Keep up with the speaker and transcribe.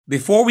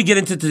Before we get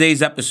into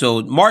today's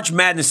episode, March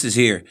Madness is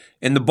here,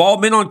 and the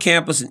Bald Men on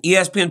Campus, an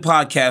ESPN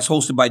podcast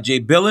hosted by Jay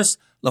Billis,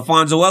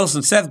 LaFonso Ellis,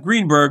 and Seth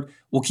Greenberg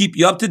will keep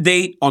you up to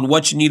date on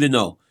what you need to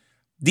know.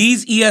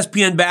 These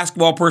ESPN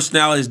basketball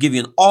personalities give you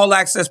an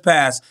all-access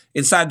pass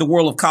inside the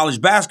world of college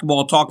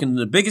basketball, talking to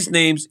the biggest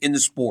names in the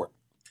sport.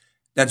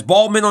 That's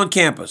Bald Men on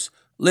Campus.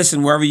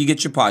 Listen wherever you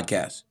get your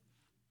podcasts.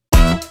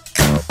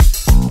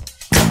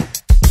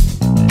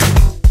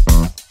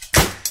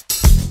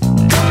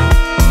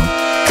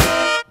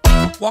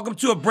 Welcome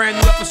to a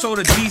brand new episode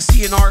of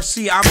DC and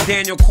RC. I'm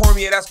Daniel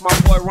Cormier. That's my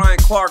boy Ryan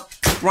Clark.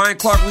 Ryan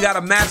Clark, we got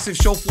a massive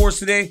show for us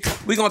today.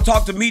 We're going to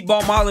talk to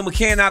Meatball Molly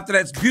McCann after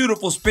that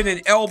beautiful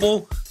spinning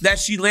elbow that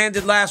she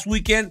landed last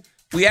weekend.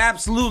 We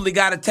absolutely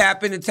got to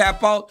tap in and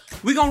tap out.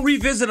 We're going to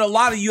revisit a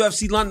lot of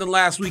UFC London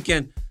last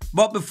weekend.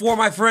 But before,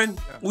 my friend,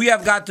 we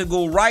have got to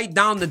go right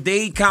down to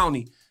Dade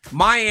County,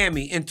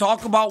 Miami, and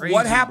talk about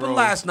what happened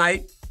last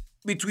night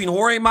between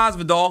Jorge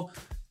Masvidal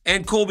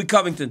and Colby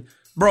Covington.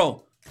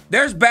 Bro,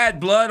 there's bad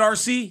blood,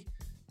 RC,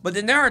 but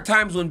then there are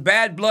times when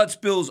bad blood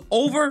spills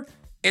over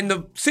and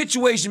the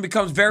situation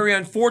becomes very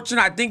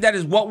unfortunate. I think that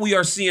is what we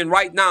are seeing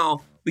right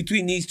now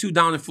between these two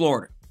down in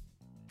Florida.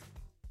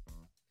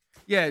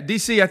 Yeah,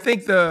 DC, I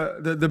think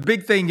the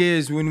big thing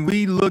is when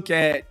we look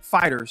at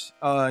fighters,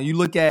 you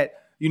look at,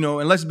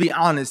 and let's be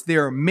honest,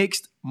 they're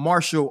mixed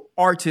martial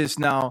artists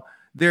now.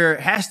 There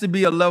has to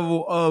be a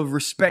level of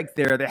respect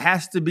there. There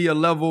has to be a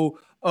level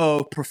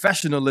of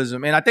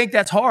professionalism. And I think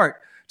that's hard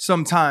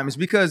sometimes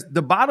because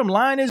the bottom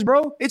line is,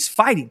 bro, it's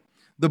fighting.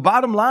 The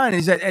bottom line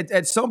is that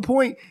at some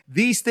point,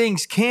 these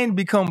things can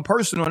become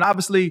personal. And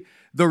obviously,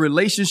 the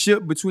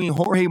relationship between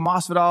Jorge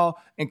Masvidal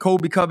and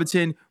Colby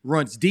Covington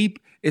runs deep.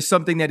 It's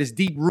something that is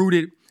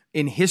deep-rooted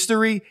in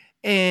history.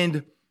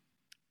 And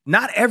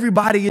not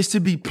everybody is to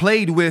be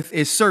played with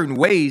in certain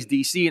ways,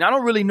 DC. And I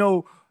don't really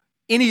know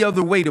any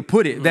other way to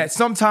put it, that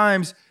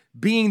sometimes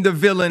being the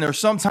villain or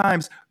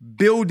sometimes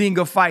building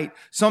a fight,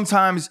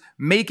 sometimes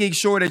making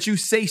sure that you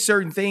say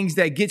certain things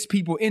that gets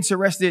people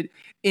interested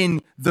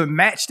in the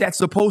match that's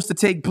supposed to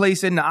take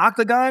place in the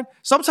octagon,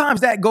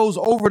 sometimes that goes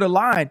over the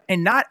line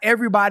and not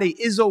everybody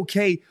is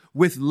okay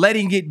with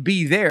letting it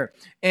be there.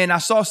 And I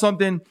saw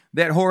something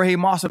that Jorge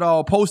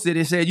Masvidal posted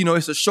and said,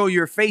 it's a show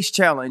your face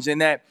challenge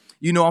and that,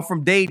 I'm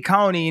from Dade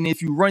County, and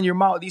if you run your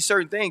mouth, these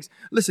certain things.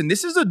 Listen,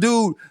 this is a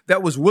dude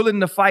that was willing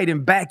to fight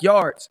in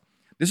backyards.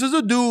 This is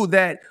a dude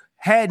that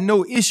had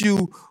no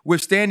issue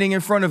with standing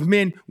in front of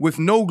men with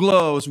no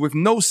gloves, with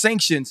no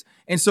sanctions.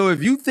 And so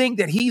if you think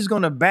that he's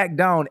going to back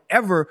down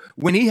ever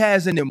when he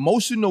has an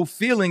emotional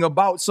feeling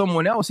about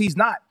someone else, he's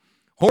not.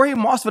 Jorge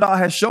Masvidal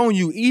has shown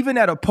you, even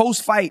at a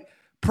post-fight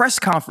press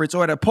conference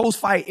or at a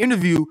post-fight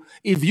interview,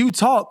 if you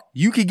talk,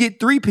 you could get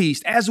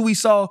three-pieced, as we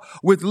saw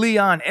with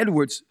Leon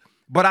Edwards.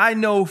 But I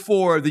know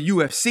for the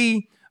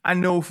UFC, I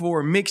know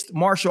for mixed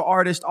martial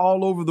artists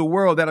all over the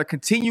world that are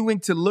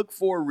continuing to look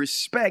for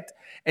respect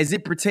as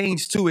it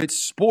pertains to its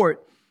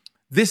sport,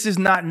 this is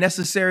not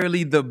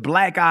necessarily the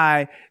black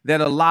eye that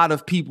a lot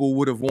of people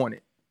would have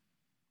wanted.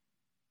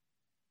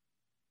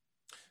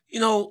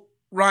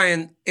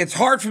 Ryan, it's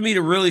hard for me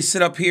to really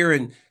sit up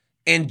here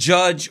and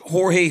judge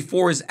Jorge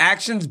for his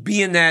actions,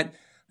 being that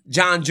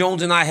John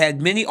Jones and I had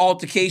many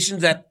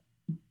altercations that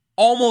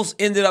almost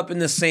ended up in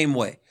the same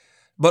way.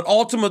 But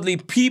ultimately,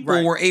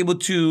 people were able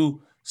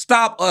to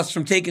stop us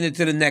from taking it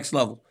to the next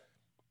level.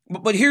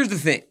 But here's the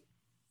thing.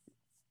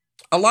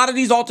 A lot of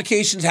these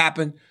altercations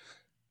happen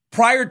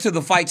prior to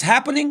the fights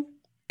happening,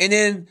 and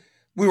then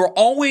we were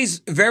always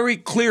very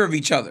clear of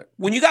each other.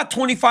 When you got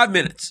 25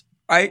 minutes,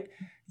 right?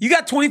 You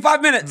got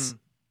 25 minutes,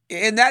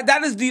 and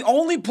that is the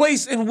only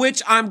place in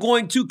which I'm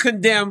going to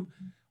condemn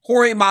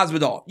Jorge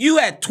Masvidal. You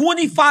had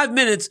 25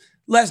 minutes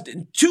less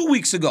than 2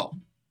 weeks ago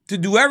to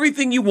do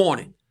everything you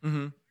wanted.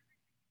 Mm-hmm.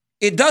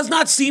 It does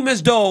not seem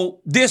as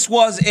though this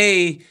was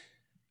it's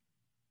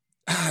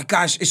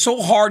so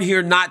hard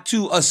here not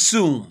to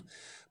assume.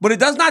 But it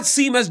does not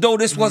seem as though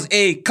this was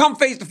a come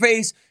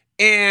face-to-face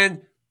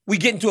and we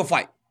get into a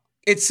fight.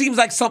 It seems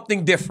like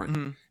something different.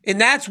 Mm-hmm.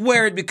 And that's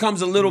where it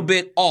becomes a little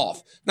bit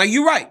off. Now,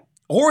 you're right.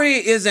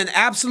 Jorge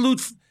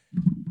Masvidal.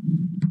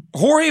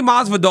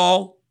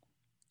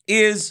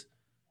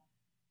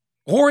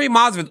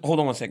 Hold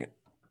on one second.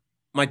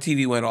 My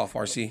TV went off,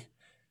 RC.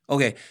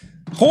 Okay.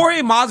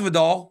 Jorge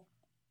Masvidal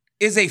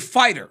is a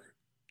fighter.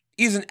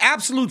 He's an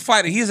absolute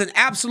fighter. He is an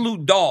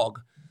absolute dog.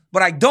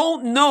 But I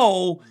don't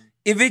know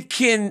if it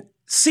can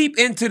seep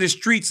into the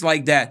streets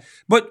like that.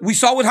 But we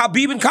saw with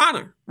Khabib and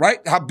Conor,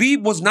 right?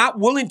 Khabib was not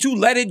willing to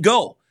let it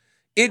go.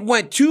 It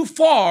went too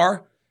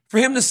far for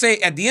him to say,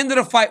 at the end of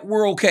the fight,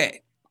 we're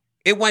okay.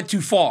 It went too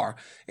far.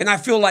 And I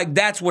feel like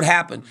that's what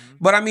happened.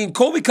 But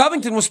Colby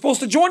Covington was supposed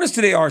to join us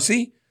today,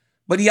 RC.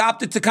 But he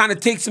opted to kind of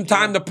take some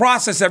time to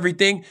process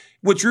everything,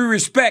 which we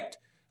respect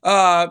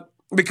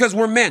because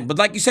we're men. But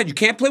like you said, you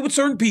can't play with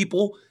certain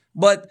people.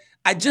 But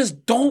I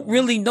just don't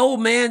really know,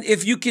 man,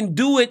 if you can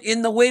do it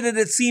in the way that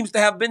it seems to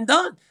have been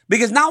done.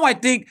 Because now I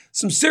think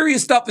some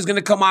serious stuff is going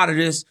to come out of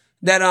this,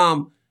 that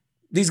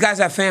these guys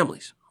have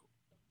families.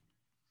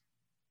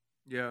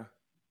 Yeah.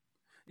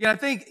 Yeah, I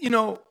think,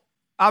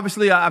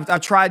 obviously I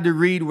tried to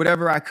read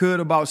whatever I could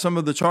about some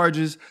of the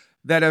charges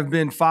that have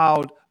been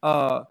filed.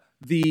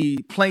 The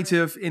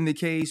plaintiff in the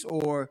case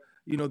or,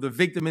 the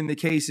victim in the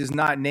case is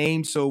not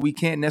named. So we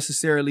can't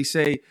necessarily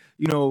say,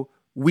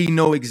 we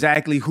know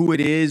exactly who it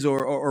is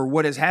or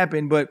what has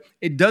happened. But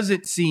it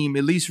doesn't seem,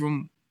 at least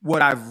from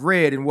what I've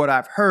read and what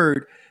I've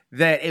heard,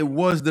 that it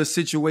was the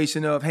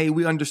situation of, hey,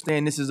 we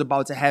understand this is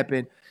about to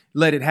happen.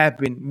 Let it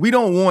happen. We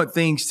don't want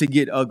things to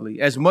get ugly.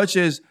 As much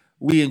as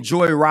we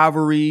enjoy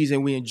rivalries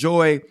and we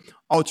enjoy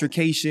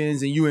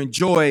altercations and you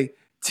enjoy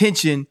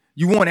tension,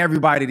 you want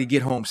everybody to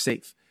get home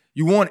safe.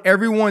 You want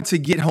everyone to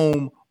get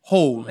home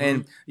whole.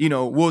 And,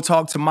 we'll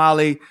talk to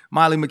Molly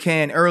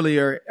McCann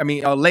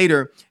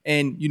later,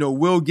 and,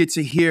 we'll get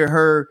to hear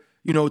her,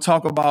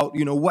 talk about,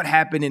 what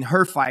happened in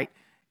her fight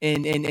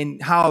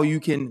and how you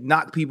can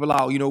knock people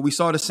out. We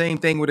saw the same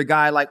thing with a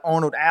guy like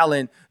Arnold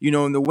Allen,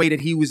 in the way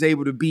that he was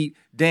able to beat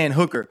Dan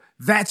Hooker.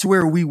 That's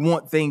where we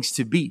want things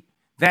to be.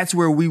 That's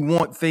where we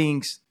want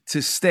things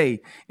to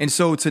stay. And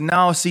so to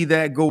now see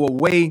that go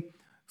away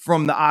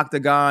from the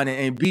octagon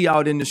and be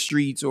out in the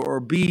streets or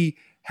be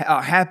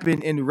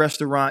happen in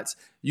restaurants,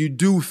 you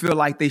do feel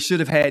like they should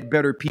have had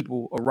better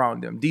people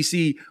around them.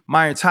 DC,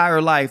 my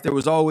entire life, there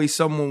was always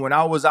someone when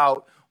I was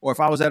out or if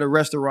I was at a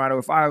restaurant or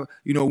if I,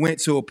 went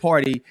to a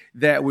party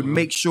that would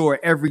make sure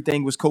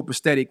everything was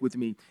copacetic with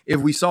me. If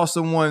we saw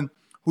someone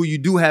who you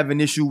do have an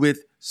issue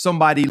with,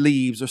 somebody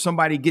leaves or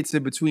somebody gets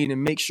in between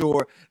and make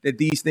sure that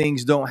these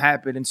things don't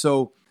happen. And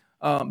so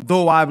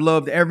though I've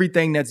loved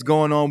everything that's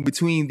going on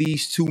between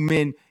these two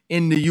men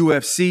in the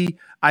UFC,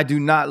 I do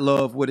not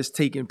love what is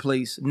taking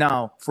place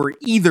now for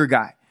either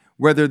guy,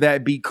 whether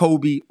that be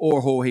Colby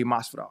or Jorge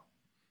Masvidal.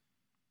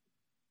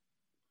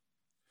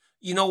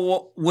 You know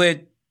what?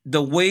 With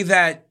the way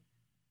that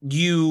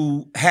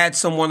you had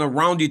someone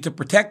around you to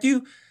protect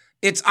you,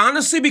 it's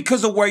honestly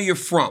because of where you're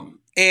from.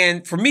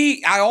 And for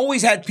me, I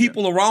always had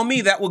people around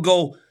me that would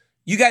go,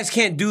 you guys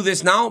can't do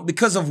this now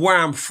because of where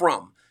I'm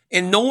from.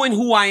 And knowing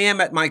who I am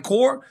at my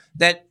core,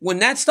 that when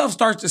that stuff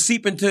starts to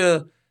seep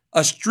into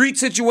a street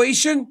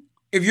situation,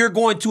 if you're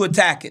going to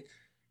attack it,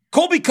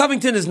 Colby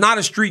Covington is not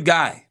a street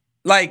guy.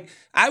 Like,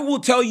 I will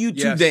tell you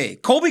today,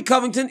 Colby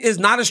Covington is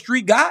not a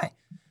street guy.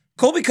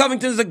 Colby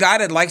Covington is a guy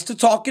that likes to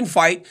talk and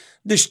fight.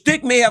 The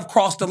shtick may have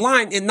crossed the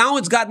line, and now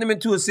it's gotten him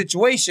into a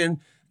situation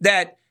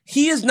that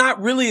he is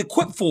not really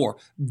equipped for.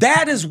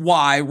 That is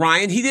why,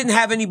 Ryan, he didn't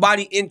have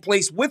anybody in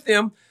place with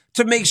him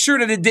to make sure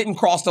that it didn't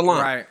cross the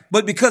line. Right.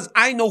 But because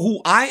I know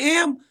who I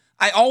am,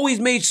 I always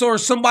made sure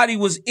somebody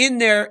was in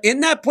there,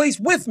 in that place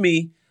with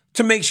me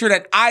to make sure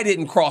that I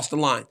didn't cross the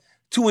line,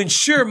 to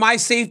ensure my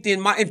safety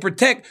and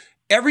protect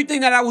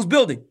everything that I was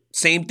building.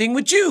 Same thing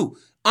with you.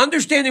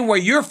 Understanding where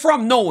you're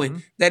from,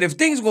 knowing that if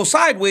things go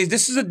sideways,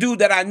 this is a dude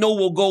that I know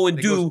will go and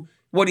do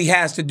what he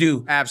has to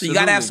do. Absolutely. So you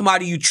got to have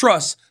somebody you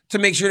trust to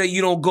make sure that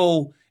you don't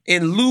go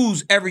and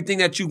lose everything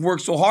that you've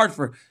worked so hard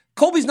for.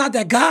 Colby's not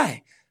that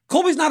guy.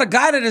 Colby's not a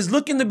guy that is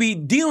looking to be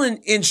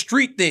dealing in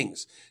street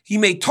things. He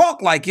may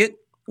talk like it.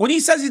 When he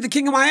says he's the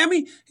king of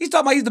Miami, he's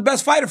talking about he's the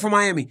best fighter for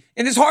Miami.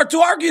 And it's hard to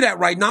argue that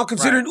right now,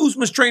 considering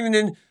Usman's training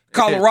in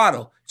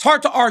Colorado. It's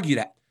hard to argue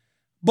that.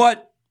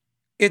 But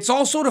it's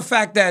also the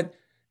fact that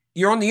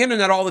you're on the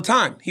internet all the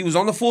time. He was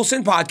on the Full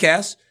Send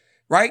podcast,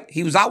 right?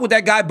 He was out with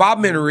that guy, Bob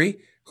Minery,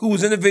 who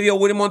was in the video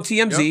with him on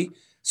TMZ. Yep.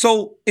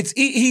 So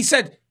he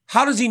said,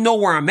 how does he know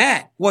where I'm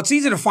at? Well, it's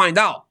easy to find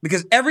out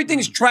because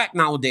everything's tracked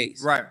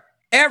nowadays. Right.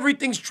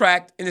 Everything's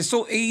tracked, and it's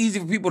so easy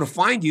for people to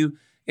find you.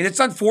 And it's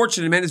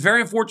unfortunate, man. It's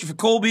very unfortunate for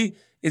Colby.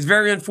 It's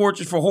very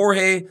unfortunate for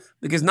Jorge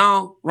because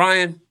now,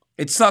 Ryan,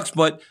 it sucks,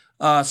 but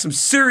some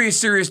serious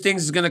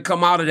things is going to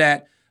come out of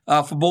that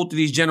for both of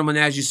these gentlemen,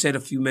 as you said a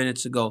few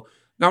minutes ago.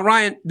 Now,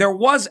 Ryan, there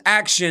was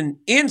action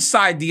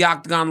inside the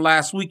octagon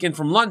last weekend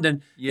from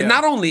London. Yeah. And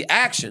not only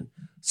action,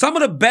 some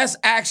of the best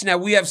action that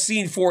we have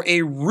seen for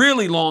a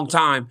really long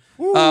time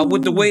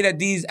with the way that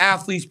these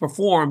athletes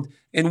performed.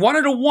 And one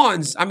of the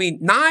ones,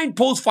 9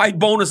 post-fight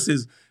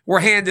bonuses were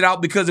handed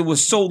out because it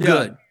was so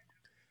good.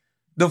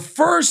 The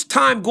first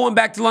time going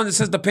back to London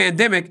since the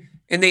pandemic,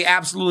 and they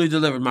absolutely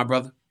delivered, my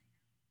brother.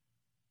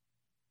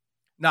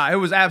 Nah, it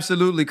was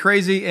absolutely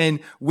crazy. And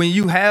when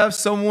you have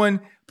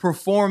someone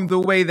perform the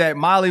way that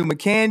Molly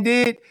McCann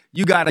did,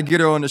 you got to get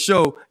her on the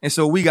show. And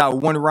so we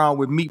got one round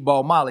with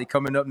Meatball Molly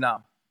coming up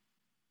now.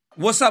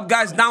 What's up,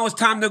 guys? Now it's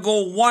time to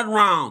go one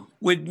round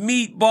with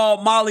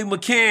Meatball Molly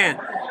McCann.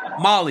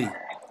 Molly,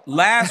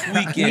 last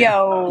weekend,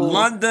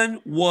 London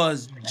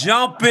was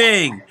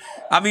jumping.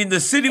 The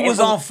city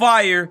was on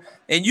fire,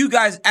 and you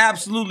guys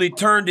absolutely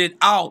turned it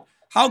out.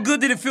 How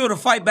good did it feel to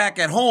fight back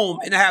at home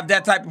and to have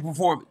that type of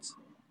performance?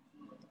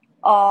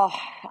 Oh,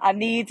 I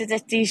needed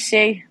it,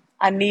 DC.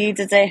 I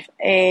needed it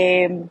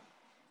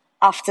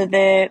after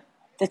the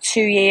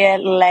 2-year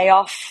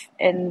layoff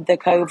in the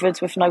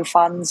COVID with no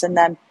fans, and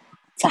then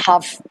to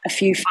have a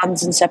few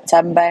fans in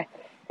September.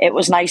 It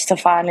was nice to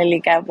finally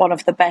get one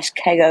of the best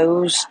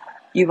KOs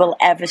you will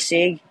ever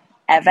see,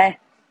 ever.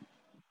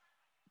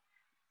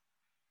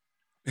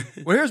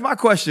 Well, here's my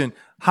question: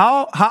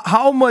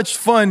 how much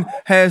fun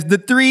has the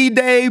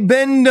 3-day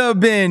bender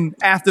been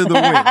after the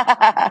win?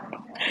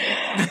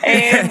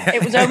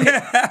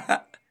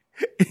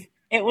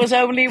 It was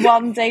only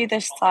one day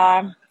this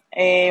time.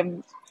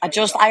 I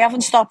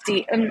haven't stopped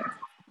eating.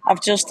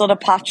 I've just done a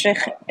Patrick,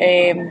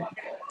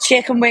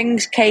 chicken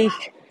wings,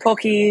 cake,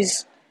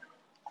 cookies,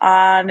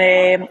 and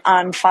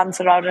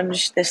Fanta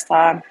orange this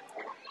time.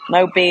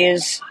 No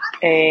beers.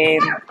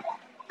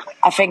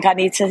 I think I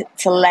need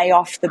to lay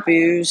off the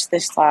booze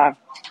this time.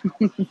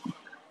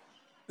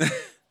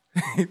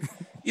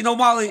 You know,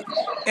 Molly,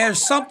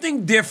 there's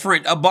something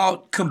different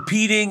about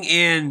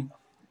competing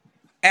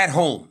at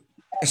home,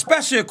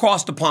 especially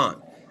across the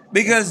pond,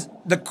 because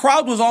the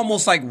crowd was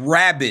almost like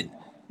rabid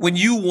when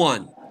you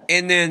won,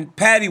 and then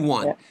Patty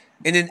won,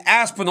 and then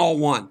Aspinall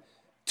won.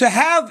 To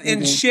have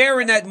and share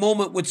in that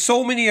moment with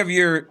so many of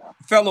your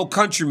fellow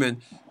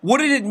countrymen, what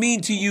did it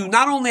mean to you,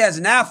 not only as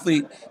an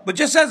athlete, but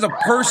just as a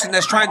person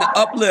that's trying to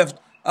uplift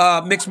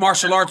mixed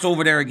martial arts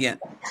over there again?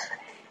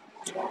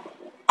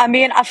 I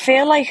mean, I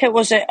feel like it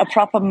was a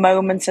proper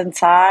moment in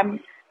time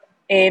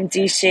in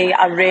DC.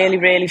 I really,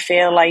 really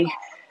feel like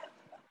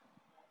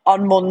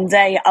on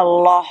Monday, a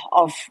lot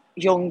of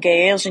young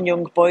girls and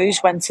young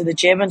boys went to the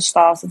gym and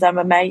started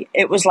MMA.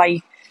 It was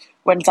like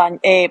when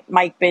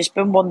Mike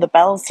Bisping won the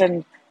belt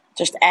and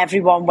just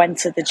everyone went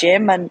to the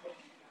gym. And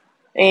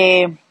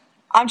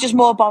I'm just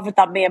more bothered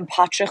that me and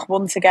Patrick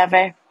won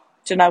together.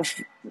 You know,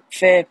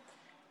 for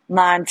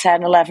 9,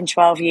 10, 11,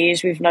 12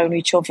 years, we've known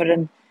each other,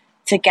 and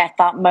to get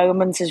that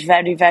moment is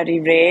very, very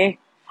rare.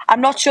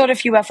 I'm not sure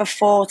if you ever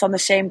fought on the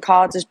same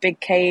card as Big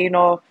Kane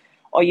or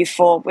you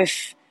fought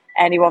with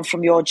anyone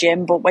from your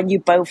gym, but when you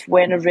both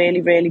win a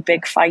really, really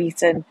big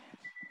fight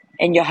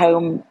in your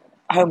home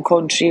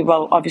country,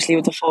 well, obviously you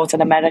would have fought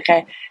in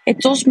America, it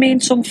does mean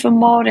something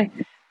more.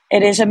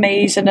 It is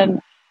amazing,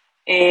 and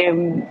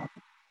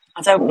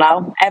I don't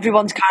know,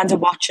 everyone's kind of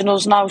watching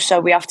us now, so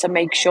we have to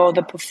make sure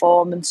the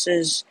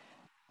performances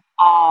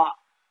are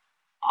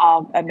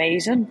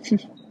amazing.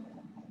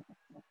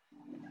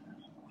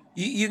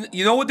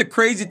 You know what the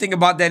crazy thing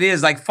about that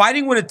is? Like,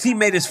 fighting with a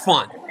teammate is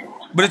fun,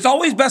 but it's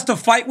always best to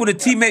fight with a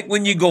teammate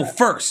when you go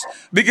first,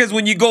 because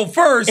when you go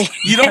first,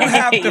 you don't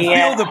have to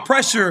feel the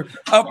pressure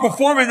of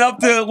performing up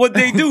to what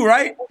they do,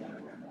 right?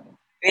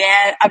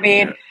 Yeah, I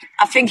mean,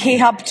 I think he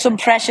had some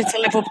pressure to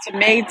live up to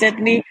me,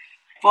 didn't he?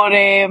 But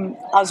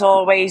as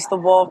always, the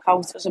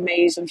walkout was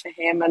amazing for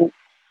him, and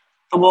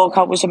the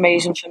walkout was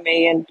amazing for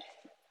me. And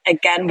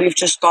again, we've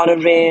just got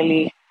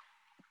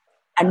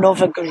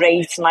another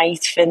great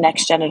night for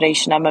Next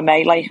Generation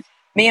MMA. Like,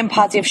 me and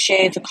Paddy have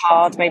shared the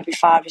card maybe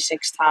 5 or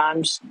 6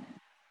 times,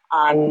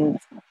 and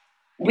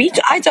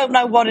I don't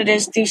know what it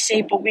is,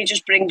 DC, but we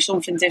just bring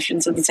something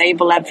different to the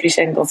table every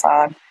single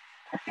time.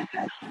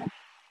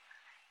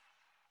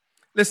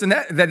 Listen,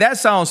 that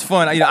sounds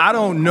fun. I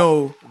don't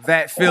know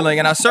that feeling,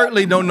 and I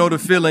certainly don't know the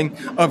feeling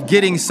of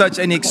getting such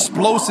an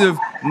explosive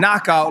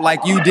knockout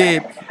like you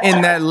did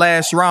in that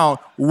last round.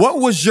 What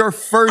was your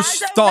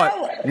first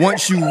thought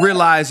once you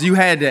realized you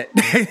had that?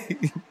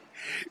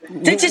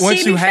 Did you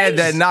once see you me had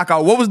face? that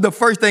knockout, what was the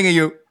first thing in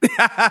you?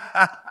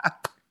 I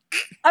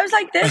was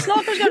like this,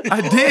 look, I was going,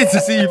 I did to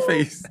see your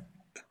face.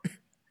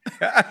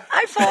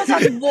 I thought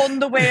I'd won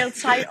the world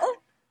title.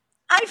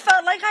 I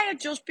felt like I had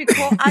just beat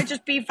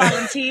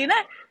Valentina.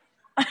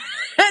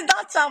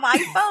 That's how I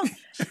felt.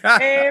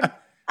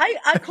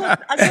 I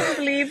couldn't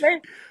believe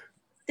it.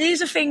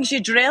 These are things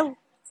you drill.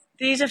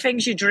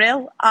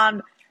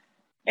 And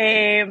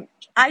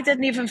I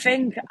didn't even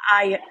think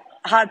I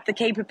had the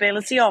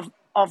capability of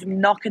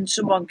knocking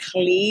someone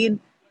clean.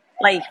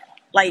 Like,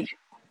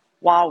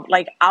 wow,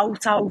 like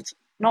out,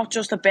 not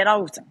just a bit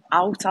out.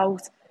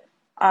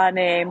 And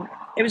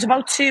it was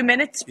about 2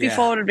 minutes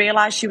before I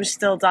realised she was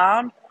still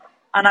down.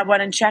 And I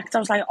went and checked. I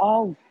was like,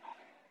 oh,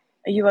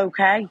 are you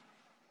okay?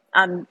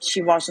 And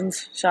she wasn't.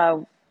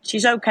 So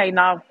she's okay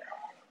now.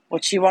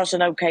 But she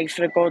wasn't okay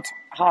for a good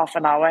half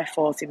an hour,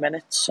 40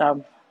 minutes.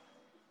 So.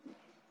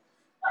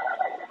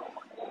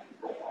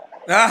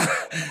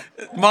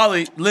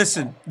 Molly,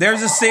 listen,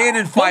 there's a saying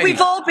in fighting.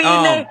 But we've all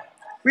been there.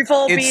 We've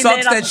all been there. It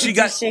sucks that she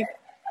got...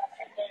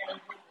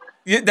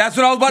 Yeah, that's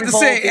what I was about to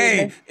say.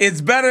 Hey,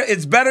 it's better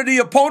the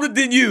opponent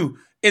than you.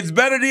 It's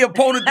better the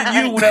opponent than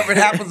you whenever it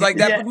happens like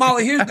that. But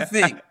Molly, here's the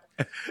thing.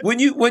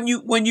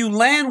 When you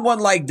land one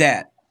like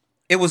that,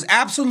 it was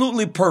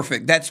absolutely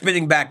perfect, that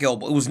spinning back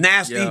elbow. It was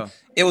nasty. Yeah.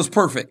 It was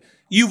perfect.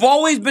 You've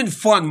always been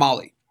fun,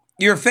 Molly.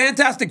 You're a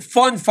fantastic,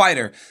 fun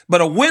fighter. But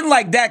a win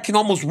like that can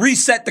almost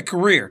reset the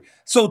career.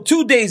 So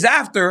 2 days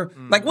after,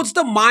 like, what's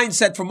the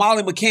mindset for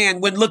Molly McCann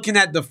when looking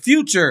at the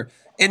future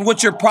and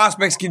what your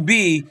prospects can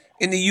be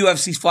in the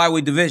UFC's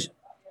flyweight division?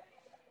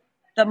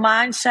 The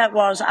mindset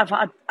was,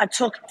 I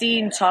took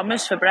Dean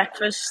Thomas for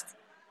breakfast.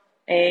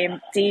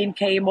 Dean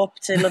came up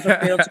to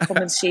Liverpool to come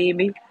and see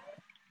me.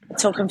 I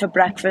took him for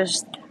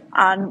breakfast,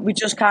 and we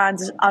just kind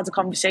of had a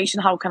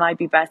conversation, how can I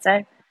be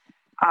better?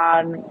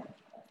 And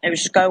it was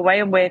just go away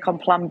and work on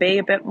plan B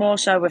a bit more.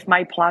 So if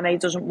my plan A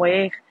doesn't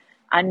work,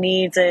 I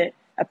need a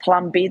a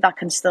plan B that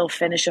can still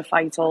finish a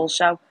fight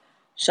also.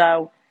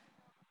 So,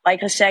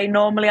 like I say,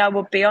 normally I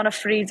would be on a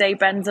 3-day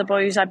bender,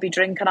 boys. I'd be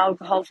drinking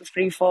alcohol for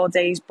 3-4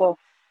 days, but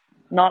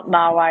not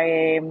now.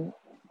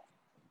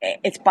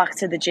 It's back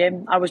to the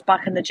gym. I was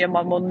back in the gym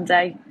on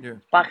Monday,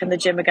 back in the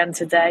gym again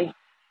today.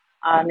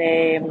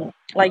 And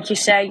like you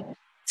say,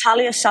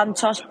 Talia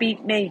Santos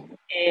beat me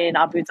in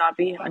Abu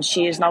Dhabi, and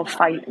she is now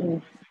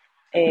fighting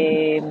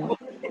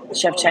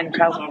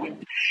Shevchenko.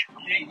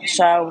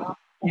 So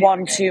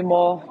 1-2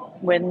 more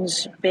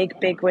wins,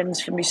 big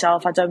wins for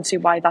myself. I don't see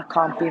why that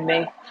can't be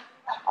me.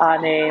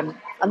 And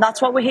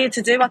that's what we're here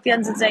to do at the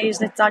end of the day,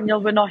 isn't it,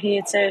 Daniel? We're not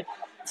here to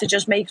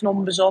just make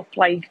numbers up.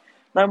 Like,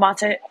 no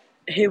matter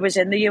who was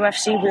in the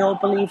UFC, we all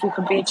believe we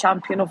could be a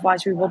champion,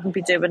 otherwise we wouldn't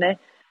be doing it.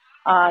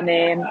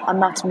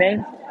 And that's me.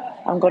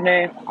 I'm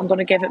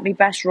gonna give it my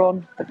best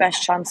run, the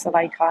best chance that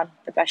I can,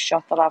 the best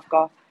shot that I've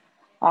got,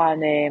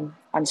 and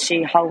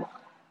see how.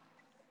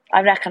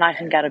 I reckon I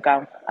can get a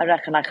go. I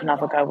reckon I can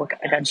have a go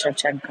against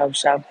Shevchenko.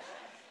 So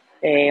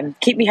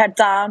keep my head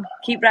down,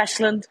 keep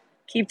wrestling,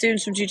 keep doing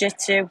some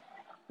jiu-jitsu,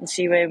 and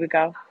see where we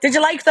go. Did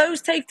you like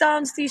those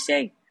takedowns,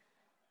 DC?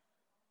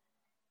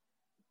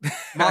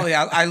 Molly,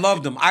 I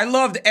loved them. I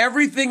loved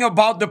everything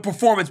about the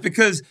performance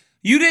because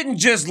you didn't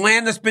just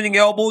land the spinning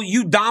elbow.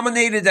 You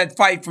dominated that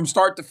fight from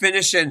start to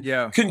finish, and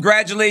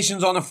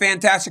congratulations on a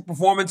fantastic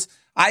performance.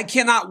 I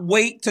cannot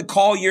wait to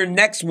call your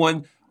next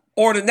one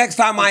or the next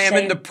time I am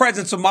in the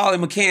presence of Molly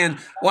McCann,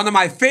 one of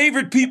my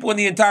favorite people in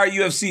the entire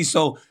UFC.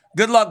 So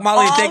good luck,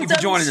 Molly, and thank you for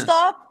joining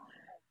us.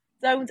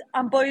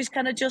 And boys,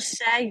 can I just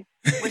say,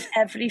 with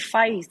every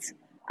fight,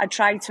 I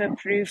try to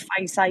improve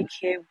fight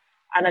IQ.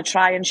 And I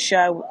try and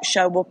show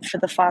up for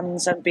the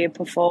fans and be a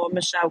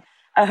performer. So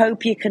I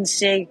hope you can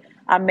see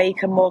I'm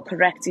making more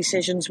correct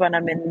decisions when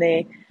I'm in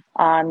there.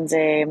 And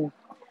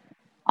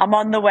I'm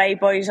on the way,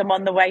 boys. I'm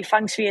on the way.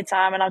 Thanks for your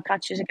time, and I'll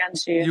catch you again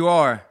soon. You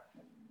are.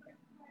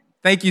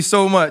 Thank you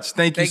so much.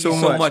 Thank you so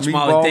much,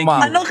 Molly. Thank you.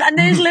 And look, and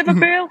there's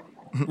Liverpool.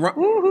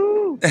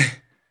 Woohoo!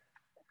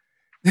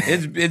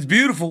 It's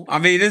beautiful. I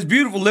mean, it's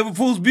beautiful.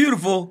 Liverpool's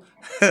beautiful.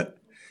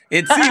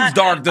 It seems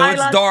dark, though.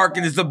 It's dark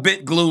and it's a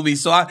bit gloomy.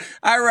 So I'd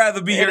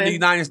rather be here in the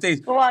United States.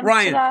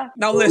 Ryan,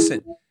 now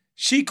listen.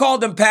 She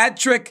called him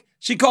Patrick.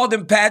 She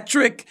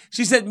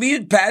said, me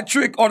and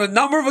Patrick, on a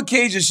number of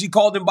occasions, she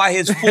called him by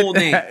his full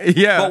name.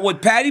 But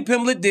what Paddy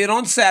Pimblett did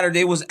on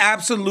Saturday was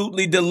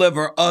absolutely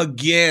deliver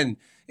again.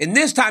 And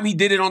this time he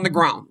did it on the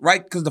ground,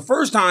 right? Because the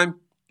first time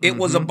it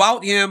was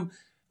about him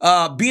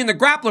being the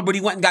grappler, but he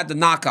went and got the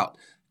knockout.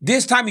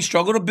 This time he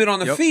struggled a bit on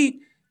the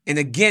feet. And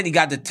again, he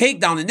got the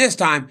takedown, and this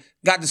time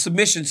got the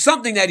submission,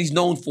 something that he's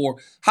known for.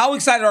 How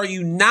excited are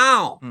you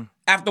now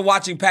after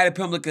watching Paddy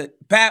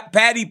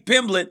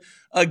Pimblett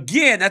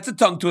again? That's a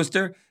tongue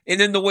twister. And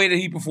then the way that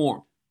he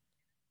performed.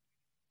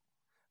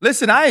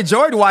 Listen, I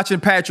enjoyed watching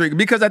Patrick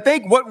because I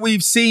think what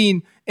we've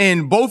seen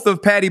in both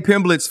of Paddy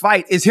Pimblett's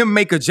fight is him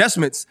make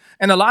adjustments.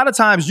 And a lot of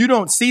times you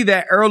don't see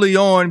that early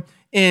on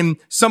in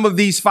some of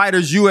these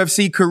fighters'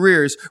 UFC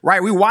careers,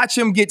 right? We watch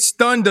him get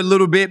stunned a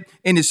little bit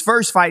in his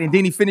first fight, and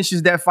then he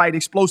finishes that fight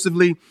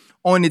explosively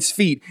on its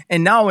feet.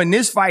 And now in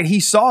this fight,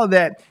 he saw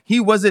that he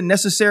wasn't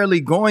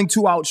necessarily going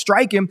to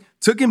outstrike him,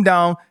 took him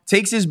down,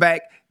 takes his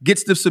back,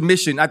 gets the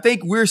submission. I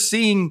think we're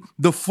seeing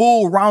the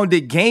full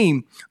rounded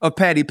game of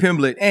Paddy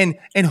Pimblett.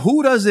 And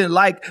who doesn't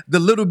like the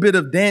little bit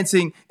of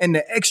dancing and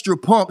the extra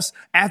pumps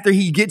after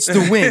he gets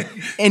the win?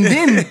 And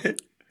then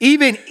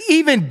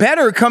Even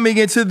better coming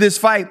into this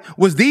fight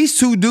was these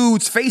two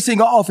dudes facing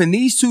off and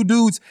these two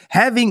dudes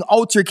having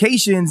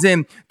altercations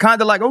and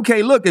kind of like,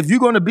 okay, look, if you're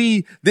going to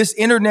be this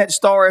internet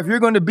star, if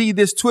you're going to be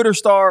this Twitter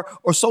star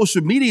or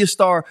social media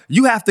star,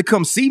 you have to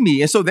come see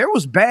me. And so there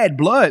was bad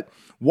blood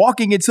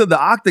walking into the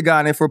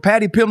octagon, and for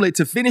Paddy Pimblett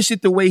to finish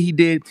it the way he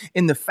did,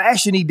 in the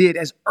fashion he did,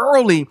 as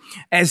early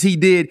as he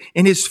did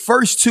in his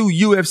first two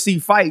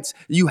UFC fights,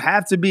 you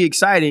have to be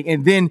exciting.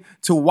 And then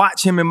to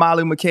watch him and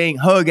Molly McCann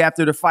hug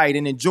after the fight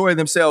and enjoy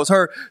themselves,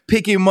 her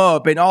pick him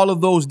up and all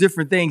of those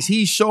different things,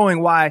 he's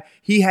showing why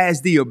he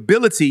has the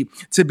ability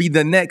to be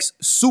the next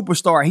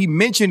superstar. He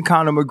mentioned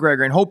Conor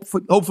McGregor and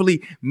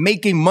hopefully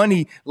making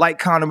money like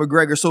Conor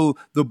McGregor so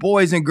the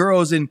boys and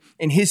girls in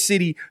his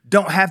city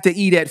don't have to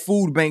eat at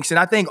food banks. And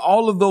I think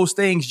all of those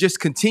things just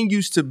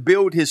continues to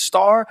build his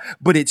star,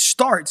 but it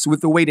starts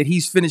with the way that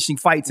he's finishing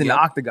fights in the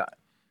octagon.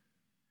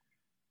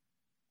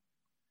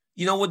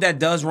 You know what that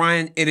does,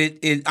 Ryan?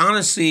 It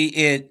honestly,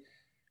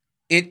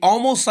 it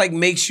almost like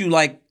makes you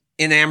like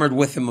enamored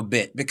with him a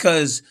bit,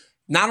 because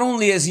not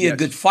only is he a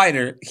good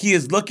fighter, he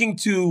is looking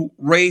to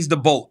raise the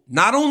boat.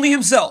 Not only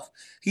himself,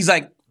 he's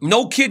like,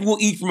 no kid will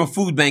eat from a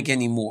food bank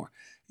anymore.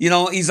 You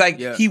know, he's like,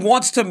 he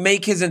wants to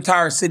make his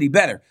entire city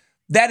better.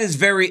 That is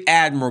very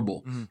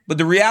admirable. But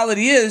the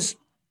reality is,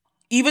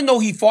 even though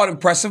he fought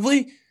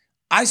impressively,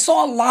 I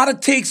saw a lot of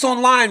takes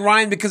online,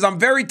 Ryan, because I'm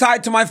very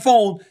tied to my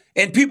phone,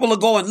 and people are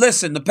going,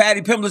 listen, the Paddy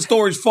Pimblett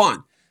story is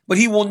fun, but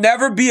he will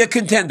never be a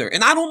contender.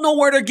 And I don't know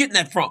where they're getting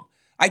that from.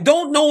 I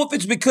don't know if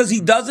it's because he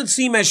doesn't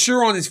seem as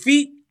sure on his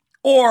feet,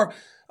 or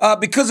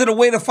because of the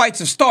way the fights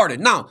have started.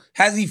 Now,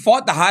 has he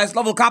fought the highest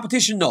level of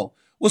competition? No.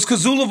 Was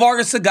Kazula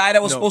Vargas the guy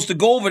that was supposed to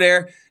go over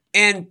there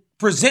and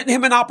present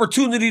him an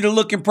opportunity to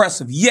look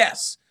impressive?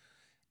 Yes.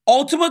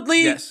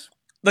 Ultimately,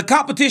 the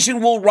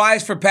competition will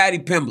rise for Paddy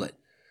Pimblett.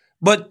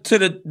 But to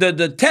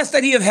the test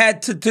that he have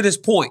had to this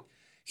point,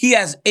 he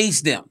has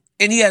aced them.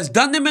 And he has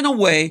done them in a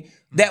way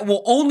that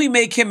will only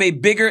make him a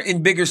bigger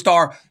and bigger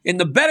star. And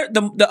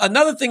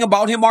another thing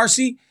about him,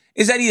 RC,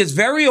 is that he is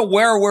very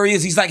aware of where he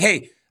is. He's like,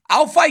 hey,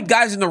 I'll fight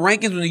guys in the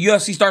rankings when the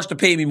UFC starts to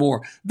pay me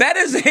more. That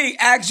is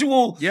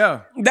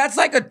that's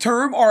like a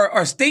term or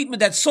a statement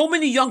that so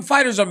many young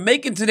fighters are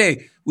making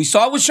today. We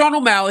saw it with Sean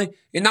O'Malley,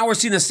 and now we're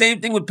seeing the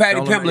same thing with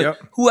Paddy Pimblett,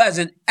 who has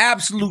an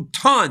absolute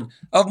ton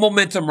of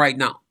momentum right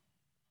now.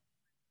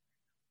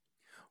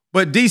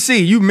 But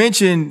DC, you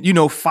mentioned,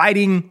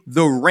 fighting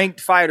the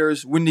ranked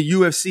fighters when the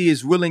UFC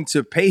is willing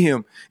to pay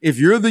him. If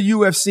you're the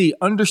UFC,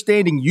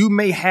 understanding you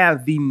may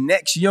have the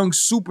next young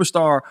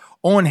superstar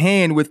on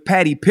hand with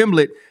Paddy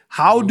Pimblett,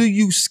 how do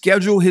you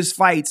schedule his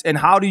fights and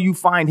how do you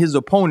find his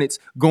opponents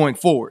going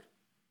forward?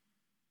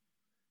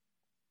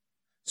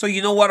 So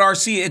you know what,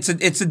 RC?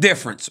 It's a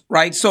difference,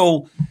 right?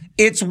 So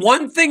it's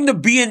one thing to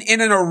be in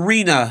an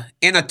arena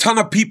and a ton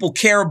of people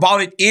care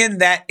about it in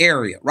that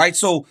area, right?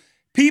 So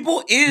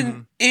people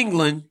in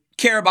England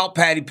care about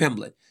Paddy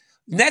Pimblett.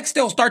 Next,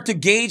 they'll start to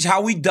gauge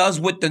how he does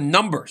with the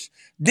numbers.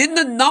 Then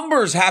the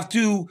numbers have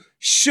to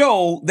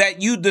show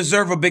that you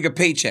deserve a bigger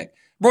paycheck.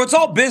 Bro, it's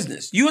all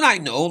business. You and I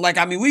know.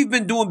 We've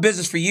been doing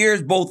business for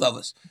years, both of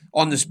us.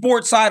 On the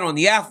sports side, on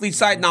the athlete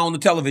side, now on the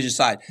television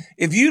side.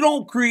 If you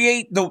don't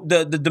create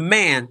the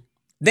demand,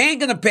 they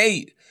ain't going to pay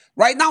you.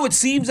 Right now, it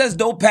seems as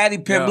though Paddy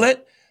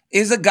Pimblett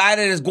is a guy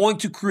that is going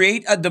to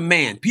create a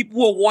demand. People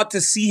will want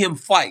to see him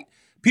fight.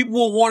 People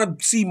will want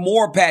to see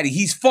more Paddy.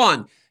 He's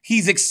fun.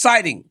 He's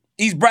exciting.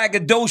 He's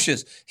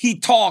braggadocious. He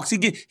talks.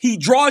 He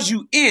draws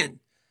you in.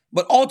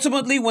 But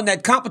ultimately, when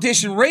that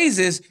competition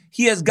raises,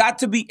 he has got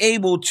to be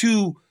able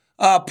to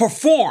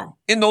perform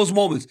in those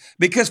moments.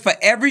 Because for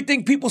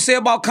everything people say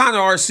about Conor,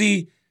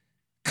 RC,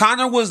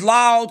 Conor was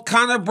loud.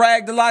 Conor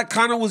bragged a lot.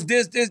 Conor was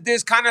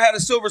this. Conor had a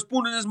silver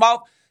spoon in his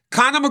mouth.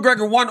 Conor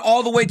McGregor won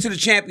all the way to the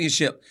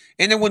championship.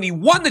 And then when he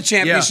won the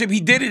championship, he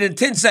did it in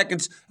 10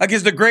 seconds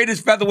against the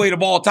greatest featherweight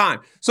of all time.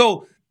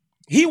 So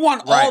he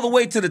won all the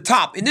way to the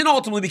top and then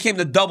ultimately became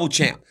the double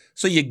champ.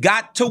 So you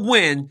got to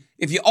win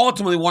if you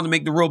ultimately want to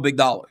make the real big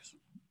dollars.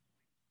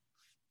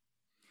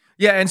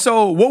 Yeah, and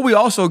so what we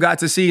also got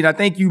to see, and I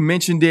think you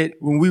mentioned it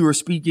when we were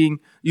speaking,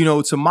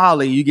 to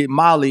Molly. You get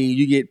Molly,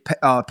 you get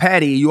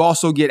Paddy, you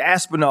also get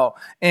Aspinall.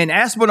 And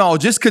Aspinall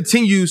just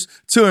continues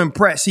to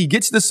impress. He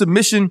gets the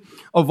submission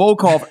of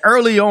Volkov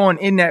early on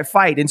in that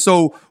fight. And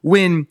so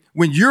when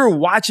you're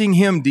watching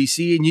him,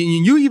 DC, and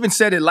you even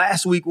said it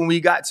last week when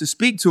we got to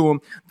speak to him,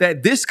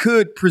 that this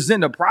could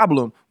present a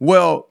problem.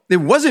 Well, it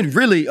wasn't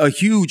really a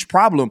huge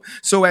problem.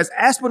 So as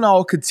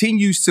Aspinall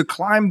continues to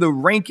climb the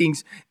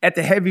rankings at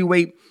the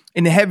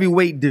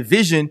heavyweight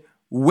division,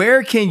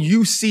 where can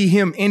you see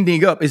him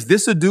ending up? Is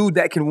this a dude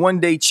that can one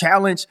day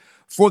challenge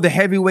for the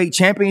heavyweight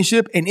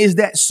championship? And is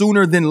that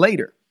sooner than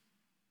later?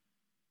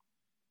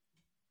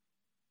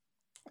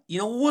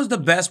 What was the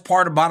best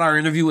part about our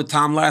interview with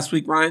Tom last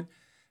week, Ryan?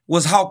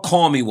 Was how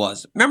calm he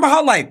was. Remember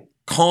how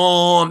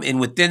calm and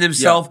within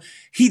himself? Yeah.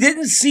 He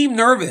didn't seem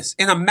nervous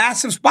in a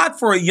massive spot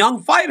for a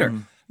young fighter.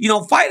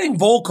 Fighting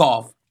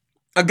Volkov,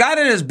 a guy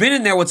that has been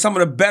in there with some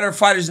of the better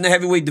fighters in the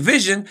heavyweight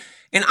division,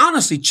 and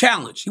honestly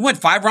challenged. He went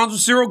 5 rounds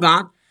with Cyril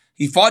Gane.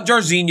 He fought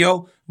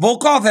Jairzinho.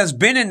 Volkov has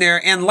been in there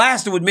and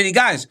lasted with many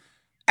guys.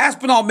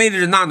 Aspinall made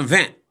it a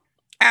non-event.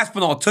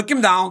 Aspinall took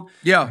him down,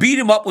 beat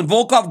him up. When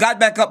Volkov got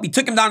back up, he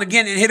took him down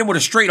again and hit him with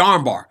a straight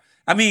armbar.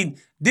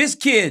 This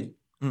kid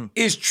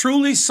is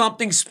truly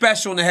something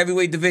special in the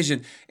heavyweight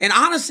division. And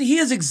honestly, he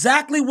is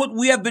exactly what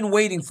we have been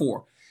waiting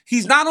for.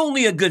 He's not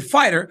only a good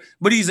fighter,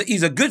 but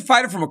he's a good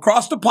fighter from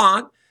across the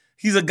pond.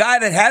 He's a guy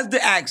that has the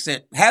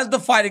accent, has the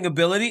fighting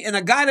ability, and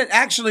a guy that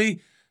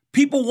actually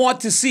people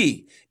want to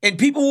see, and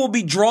people will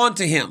be drawn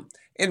to him.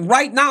 And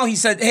right now, he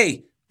said,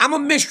 hey, I'm a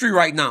mystery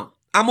right now.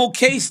 I'm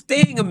okay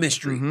staying a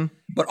mystery.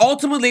 But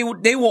ultimately,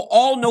 they will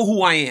all know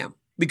who I am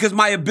because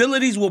my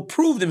abilities will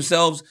prove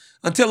themselves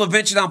until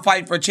eventually I'm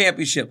fighting for a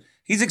championship.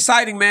 He's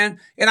exciting, man.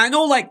 And I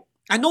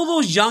know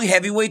those young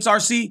heavyweights,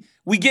 RC,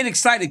 we get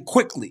excited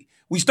quickly.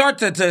 We start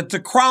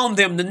to crown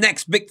them the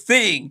next big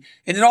thing.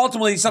 And then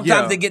ultimately,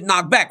 sometimes they get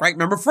knocked back, right?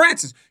 Remember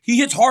Francis? He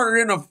hits harder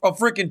than a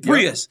freaking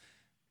Prius.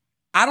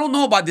 I don't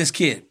know about this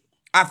kid.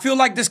 I feel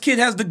like this kid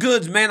has the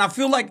goods, man. I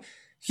feel like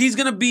he's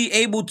going to be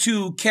able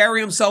to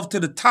carry himself to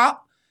the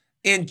top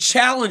and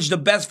challenge the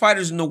best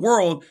fighters in the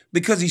world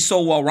because he's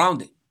so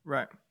well-rounded.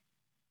 Right.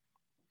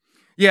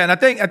 Yeah, and I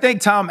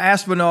think Tom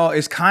Aspinall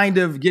is kind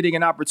of getting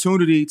an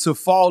opportunity to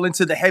fall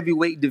into the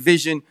heavyweight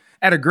division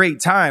at a great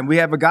time. We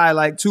have a guy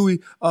like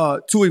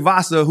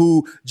Tuivasa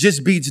who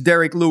just beats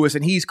Derek Lewis,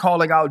 and he's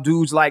calling out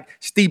dudes like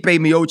Stipe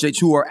Miocic,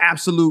 who are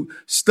absolute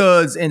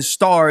studs and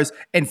stars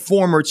and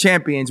former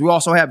champions. We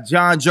also have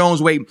John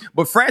Jones waiting.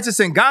 But Francis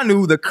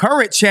Ngannou, the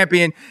current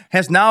champion,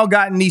 has now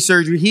gotten knee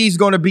surgery. He's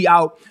going to be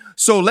out.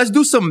 So let's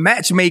do some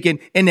matchmaking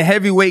in the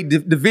heavyweight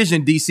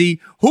division, DC.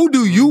 Who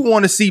do you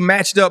want to see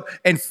matched up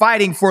and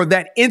fighting for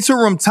that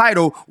interim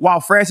title while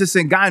Francis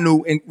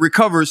Ngannou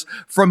recovers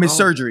from his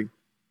surgery?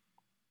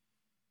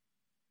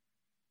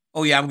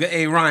 Oh yeah, I'm good.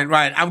 Hey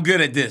Ryan, I'm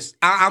good at this.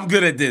 I'm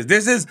good at this.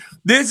 This is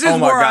where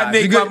God. I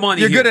make my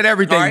money. You're good at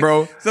everything, right?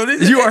 Bro. So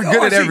this is, you are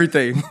good at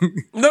everything.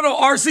 No,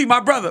 RC, my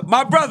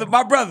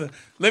brother.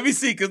 Let me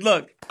see, cause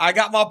look, I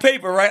got my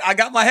paper, right? I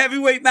got my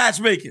heavyweight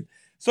matchmaking.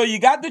 So you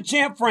got the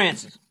champ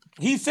Francis.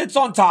 He sits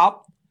on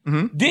top.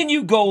 Mm-hmm. Then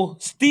you go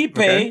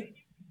Stipe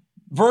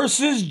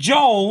versus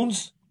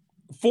Jones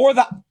for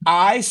the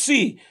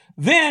IC.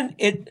 Then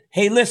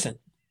hey, listen.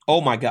 Oh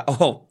my God.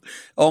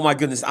 Oh my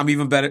goodness. I'm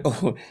even better.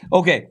 Oh,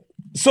 okay.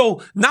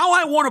 So now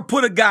I want to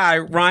put a guy,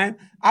 Ryan.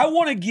 I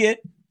want to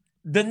get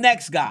the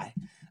next guy.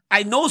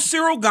 I know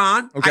Cyril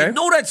Gane. Okay. I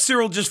know that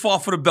Cyril just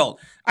fought for the belt.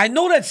 I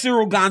know that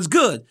Cyril Gane's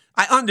good.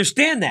 I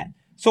understand that.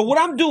 So what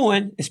I'm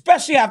doing,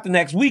 especially after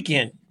next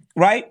weekend,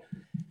 right?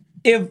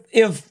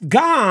 If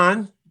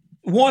Gane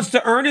wants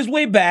to earn his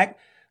way back,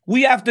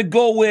 we have to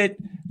go with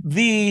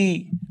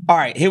all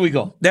right, here we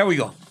go. There we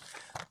go.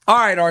 All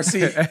right,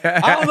 RC.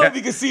 I don't know if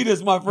you can see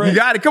this, my friend. You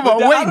got it. Come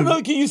on, I don't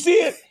know. Can you see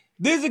it?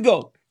 There's it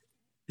go.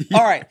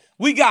 All right.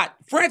 We got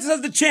Francis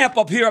as the champ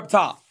up here up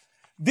top.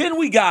 Then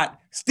we got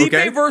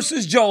Stipe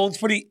versus Jones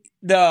for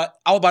I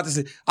was about to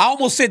say, I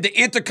almost said the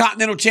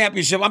Intercontinental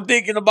Championship. I'm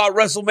thinking about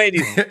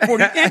WrestleMania for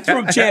the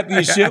interim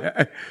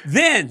championship.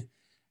 Then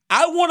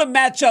I want to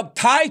match up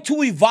Tai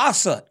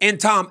Tuivasa and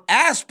Tom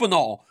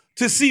Aspinall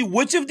to see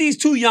which of these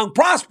two young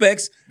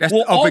prospects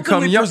will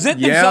ultimately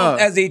present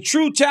themselves as a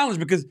true challenge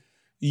because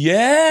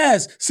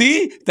yes.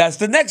 See, that's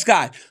the next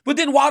guy. But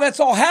then while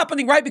that's all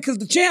happening, right, because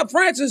the champ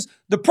Francis,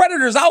 the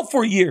Predator's out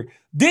for a year.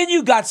 Then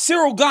you got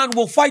Cyril Gane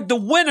will fight the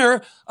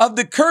winner of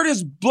the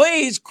Curtis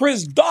Blades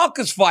Chris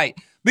Daukaus fight.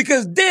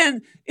 Because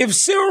then if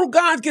Cyril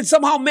Gane can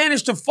somehow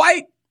manage to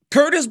fight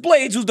Curtis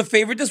Blades, who's the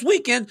favorite this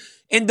weekend,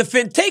 and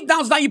defend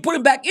takedowns, now you put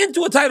him back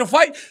into a title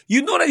fight,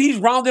 you know that he's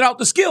rounded out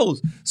the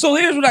skills. So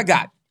here's what I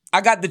got. I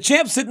got the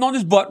champ sitting on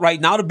his butt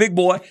right now, the big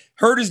boy,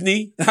 hurt his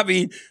knee. I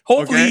mean,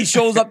 hopefully he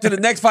shows up to the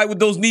next fight with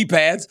those knee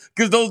pads,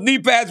 because those knee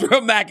pads were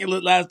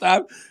immaculate last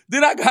time.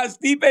 Then I got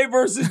Stipe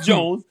versus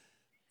Jones,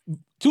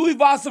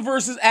 Tuivasa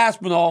versus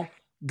Aspinall,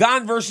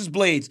 Gane versus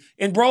Blades.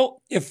 And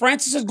bro, if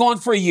Francis is gone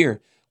for a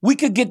year, we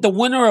could get the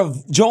winner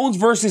of Jones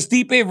versus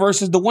Stipe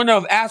versus the winner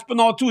of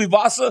Aspinall,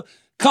 Tuivasa,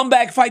 come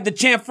back, fight the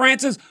champ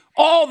Francis.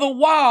 All the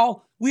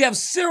while, we have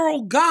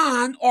Cyril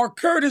Gane or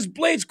Curtis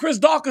Blades, Chris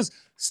Daukaus,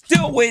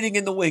 still waiting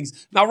in the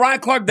wings. Now, Ryan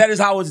Clark, that is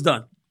how it's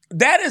done.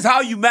 That is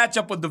how you match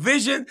up a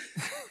division.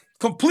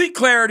 Complete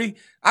clarity.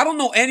 I don't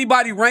know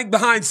anybody ranked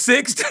behind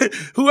sixth.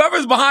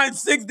 Whoever's behind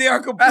sixth, they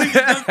are completely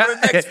done for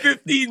the next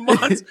 15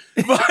 months.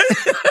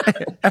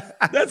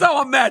 But that's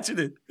how I'm matching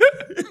it.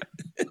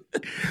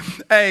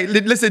 Hey,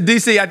 listen,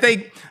 DC,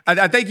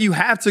 I think you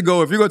have to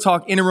go. If you're going to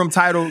talk interim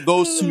title,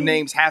 those two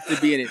names have to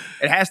be in it.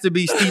 It has to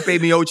be Stipe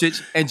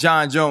Miocic and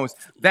John Jones.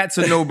 That's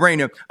a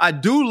no-brainer. I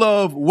do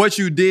love what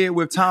you did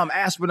with Tom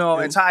Aspinall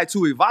and Tai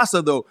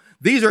Tuivasa, though.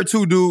 These are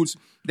two dudes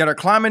that are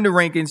climbing the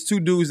rankings, two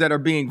dudes that are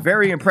being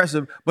very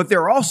impressive, but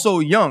they're also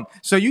young.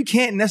 So you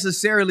can't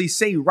necessarily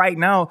say right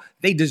now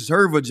they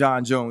deserve a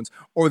John Jones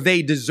or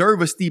they deserve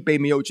a Stipe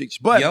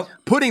Miocic. But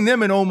putting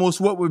them in almost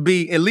what would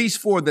be, at least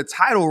for the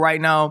title right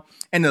now,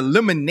 an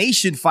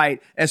elimination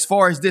fight as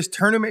far as this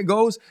tournament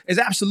goes is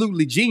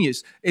absolutely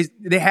genius.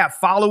 They have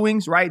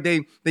followings, right?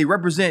 They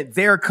represent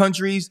their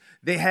countries.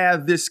 They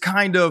have this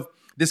kind of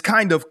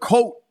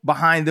cult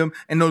behind them.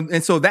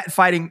 And so that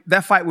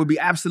fight would be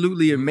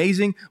absolutely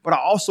amazing. But I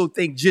also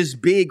think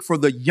just big for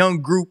the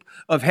young group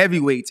of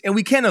heavyweights. And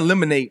we can't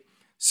eliminate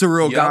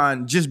Cyril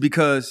Gane just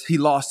because he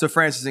lost to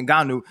Francis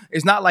Ngannou.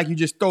 It's not like you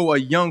just throw a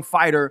young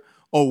fighter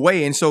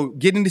away. And so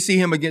getting to see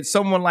him against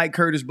someone like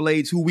Curtis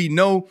Blades, who we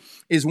know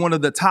is one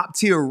of the top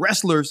tier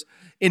wrestlers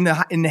in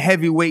the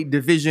heavyweight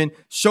division,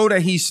 show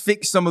that he's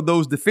fixed some of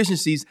those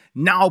deficiencies,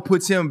 now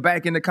puts him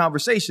back in the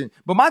conversation.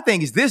 But my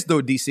thing is this,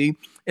 though, DC.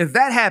 If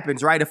that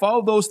happens, right, if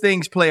all those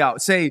things play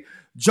out, say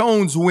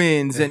Jones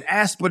wins and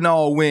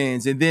Aspinall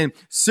wins and then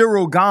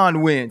Cyril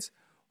Gane wins,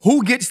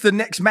 who gets the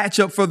next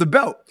matchup for the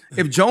belt?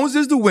 If Jones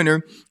is the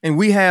winner and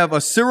we have a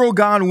Cyril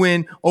Gane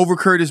win over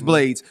Curtis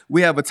Blades,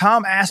 we have a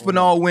Tom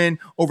Aspinall win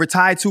over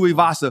Tai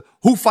Tuivasa,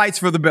 who fights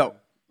for the belt?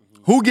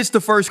 Who gets the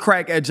first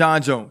crack at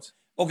John Jones?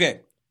 Okay.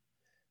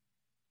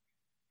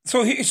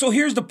 So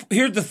here's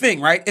the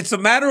thing, right? It's a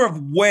matter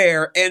of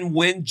where and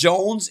when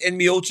Jones and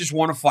Miocic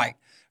want to fight,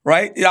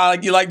 right?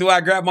 You like the way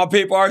I grab my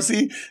paper,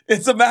 RC?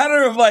 It's a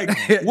matter of like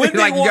when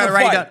they want to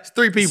fight. It's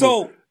three people.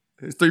 So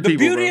it's three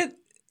people. The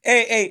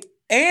beauty,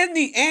 And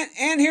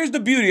here's the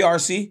beauty,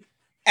 RC.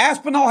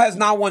 Aspinall has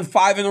now won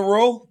 5 in a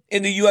row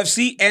in the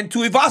UFC, and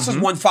Tuivasa's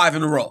won 5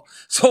 in a row.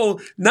 So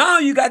now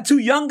you got 2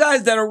 young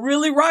guys that are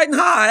really riding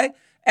high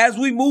as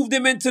we move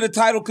them into the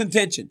title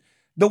contention.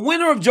 The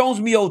winner of Jones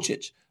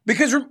Miocic,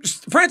 because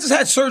Francis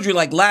had surgery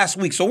like last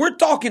week, so we're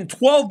talking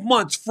 12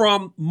 months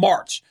from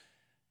March.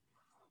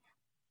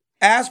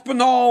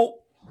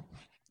 Aspinall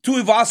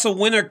Tuivasa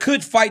winner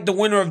could fight the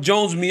winner of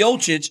Jones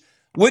Miocic,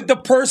 with the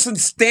person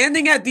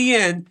standing at the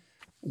end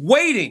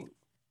waiting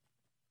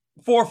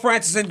for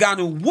Francis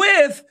Ngannou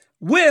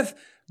with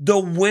the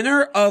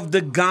winner of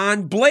the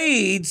Gane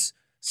Blades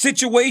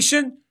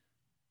situation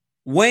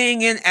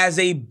weighing in as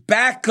a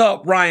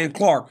backup Ryan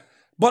Clark.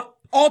 But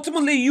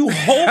ultimately you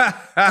hope,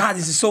 God,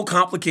 this is so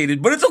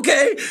complicated, but it's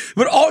okay.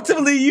 But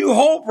ultimately you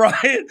hope,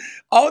 Ryan,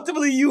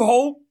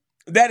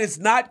 that it's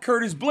not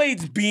Curtis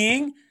Blades,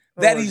 being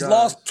that he's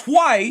lost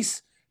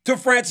twice to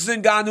Francis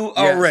Ngannou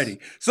already.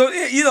 So,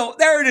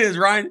 there it is,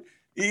 Ryan.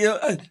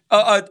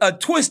 A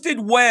twisted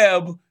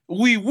web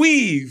we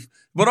weave,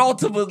 but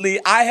ultimately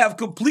I have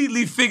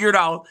completely figured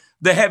out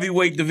the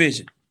heavyweight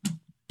division.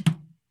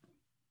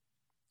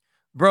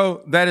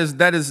 Bro, that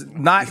is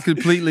not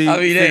completely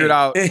figured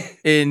out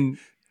in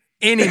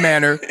any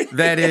manner.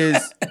 That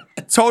is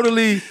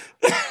totally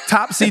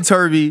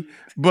topsy-turvy.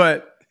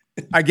 But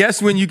I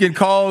guess when you can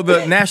call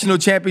the national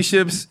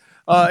championships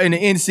and the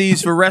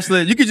NCs for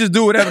wrestling, you can just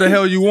do whatever the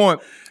hell you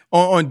want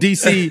on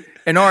DC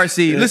and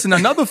RC. Listen,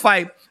 another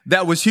fight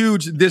that was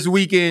huge this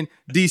weekend,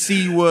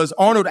 DC, was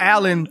Arnold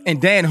Allen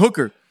and Dan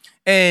Hooker.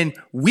 And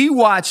we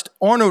watched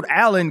Arnold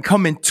Allen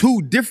come in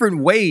 2 different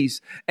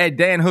ways at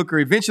Dan Hooker,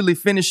 eventually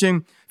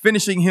finishing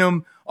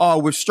him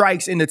with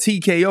strikes in the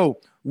TKO.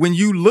 When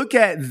you look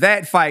at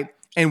that fight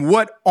and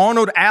what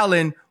Arnold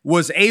Allen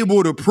was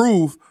able to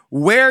prove,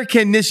 where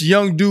can this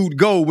young dude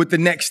go with the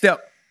next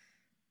step?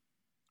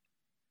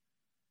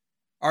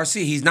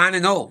 RC, he's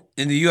 9-0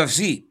 in the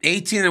UFC,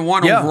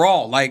 18-1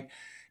 overall. Like,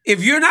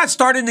 if you're not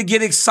starting to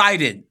get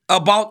excited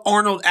about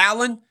Arnold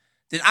Allen,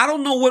 then I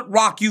don't know what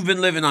rock you've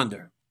been living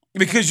under,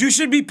 because you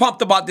should be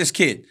pumped about this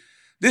kid.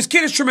 This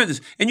kid is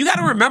tremendous. And you got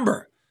to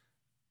remember,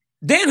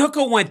 Dan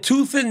Hooker went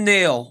tooth and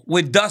nail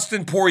with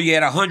Dustin Poirier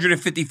at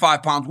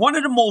 155 pounds, one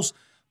of the most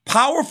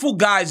powerful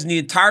guys in the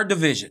entire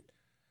division.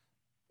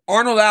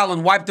 Arnold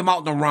Allen wiped him out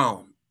in the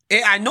round.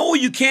 I know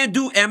you can't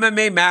do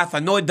MMA math. I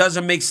know it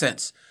doesn't make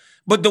sense.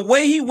 But the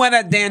way he went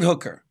at Dan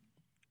Hooker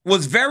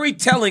was very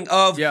telling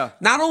of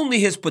not only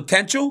his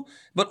potential,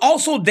 but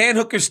also Dan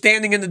Hooker's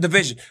standing in the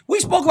division. We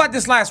spoke about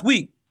this last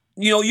week.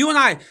 You and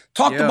I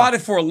talked about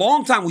it for a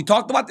long time. We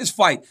talked about this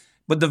fight,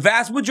 but the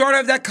vast majority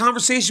of that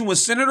conversation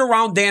was centered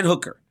around Dan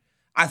Hooker.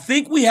 I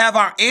think we have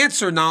our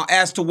answer now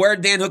as to where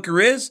Dan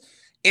Hooker is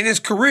in his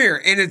career,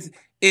 and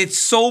it's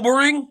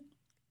sobering.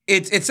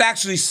 It's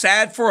actually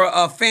sad for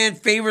a fan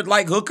favorite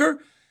like Hooker,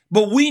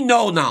 but we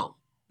know now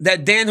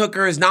that Dan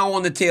Hooker is now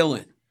on the tail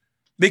end.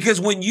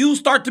 Because when you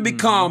start to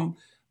become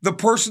the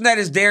person that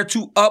is there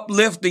to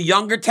uplift the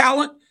younger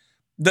talent,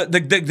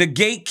 the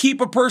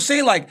gatekeeper per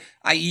se, like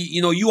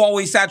you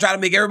always try to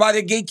make everybody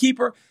a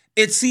gatekeeper.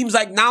 It seems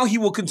like now he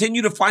will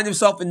continue to find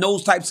himself in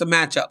those types of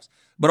matchups.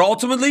 But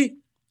ultimately,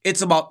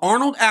 it's about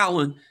Arnold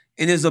Allen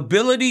and his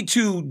ability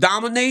to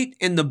dominate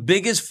in the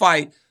biggest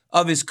fight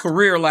of his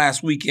career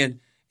last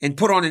weekend and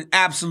put on an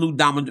absolute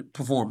dominant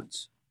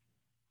performance.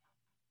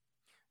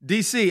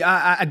 DC,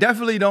 I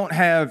definitely don't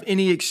have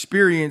any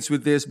experience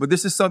with this, but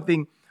this is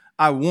something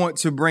I want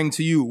to bring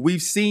to you.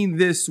 We've seen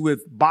this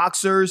with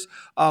boxers.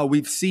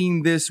 We've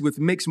seen this with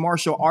mixed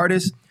martial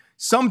artists.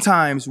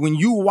 Sometimes when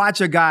you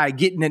watch a guy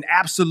get in an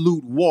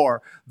absolute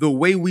war, the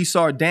way we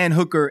saw Dan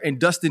Hooker and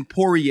Dustin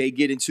Poirier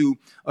get into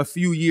a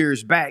few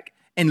years back,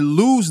 and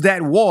lose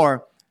that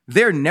war,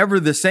 they're never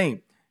the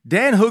same.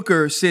 Dan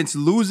Hooker, since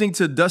losing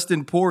to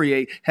Dustin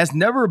Poirier, has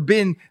never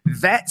been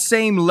that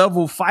same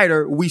level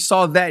fighter we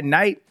saw that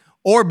night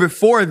or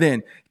before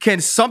then.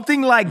 Can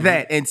something like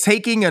that and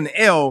taking an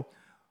L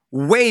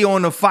weigh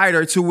on a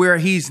fighter to where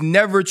he's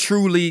never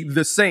truly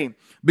the same?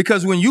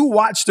 Because when you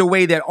watch the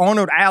way that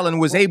Arnold Allen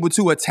was able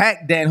to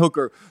attack Dan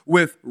Hooker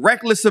with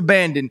reckless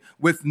abandon,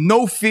 with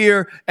no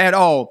fear at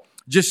all,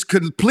 just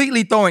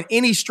completely throwing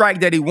any strike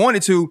that he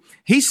wanted to,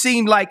 he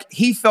seemed like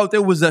he felt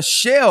it was a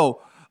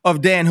shell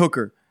of Dan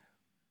Hooker.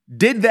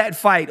 Did that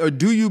fight, or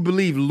do you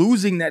believe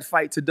losing that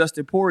fight to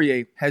Dustin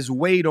Poirier has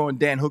weighed on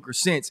Dan Hooker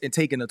since and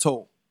taken a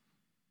toll?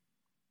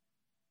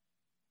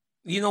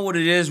 You know what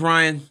it is,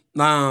 Ryan?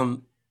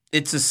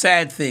 It's a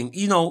sad thing.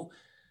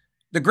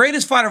 The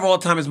greatest fighter of all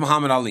time is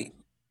Muhammad Ali.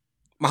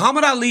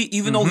 Muhammad Ali,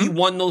 even though he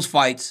won those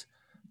fights,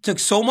 took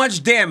so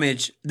much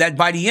damage that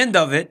by the end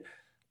of it,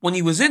 when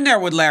he was in there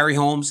with Larry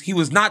Holmes, he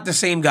was not the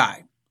same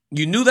guy.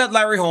 You knew that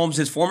Larry Holmes,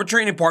 his former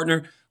training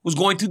partner, was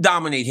going to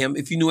dominate him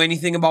if you knew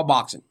anything about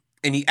boxing.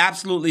 And he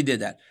absolutely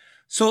did that.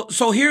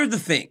 So here's the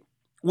thing.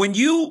 When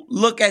you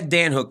look at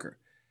Dan Hooker,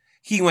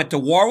 he went to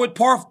war with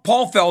Paul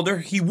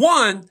Felder. He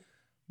won,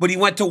 but he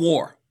went to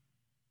war.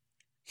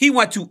 He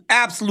went to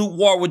absolute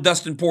war with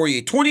Dustin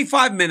Poirier.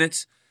 25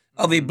 minutes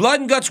of a blood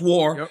and guts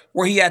war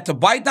where he had to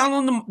bite down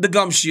on the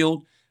gum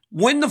shield,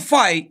 win the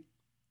fight,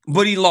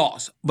 but he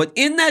lost. But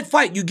in that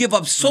fight, you give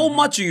up so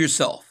much of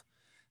yourself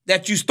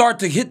that you start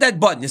to hit that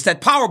button. It's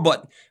that power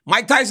button.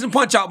 Mike Tyson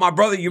punch out, my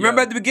brother. You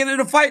remember at the beginning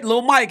of the fight,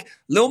 Lil Mac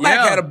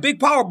had a big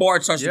power bar.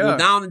 It starts to go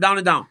down and down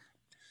and down.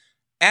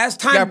 As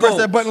time goes, press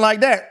that button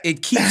like that.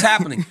 It keeps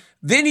happening.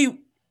 Then you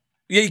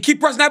keep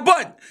pressing that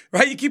button,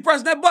 right? You keep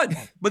pressing that button.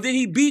 But then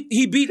he beat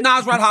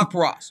Nasrat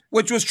Haqparast,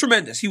 which was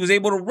tremendous. He was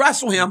able to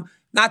wrestle him,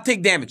 not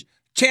take damage.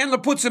 Chandler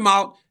puts him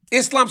out.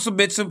 Islam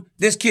submits him.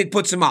 This kid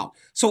puts him out.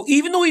 So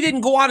even though he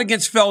didn't go out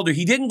against Felder,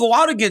 he didn't go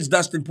out against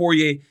Dustin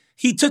Poirier,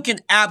 he took an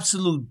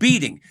absolute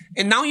beating.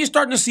 And now you're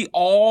starting to see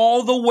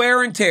all the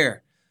wear and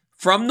tear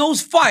from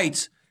those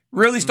fights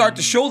really start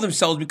to show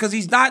themselves because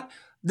he's not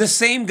the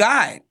same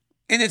guy.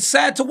 And it's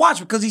sad to watch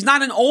because he's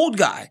not an old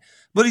guy.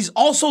 But he's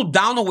also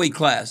down a weight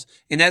class.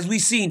 And as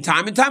we've seen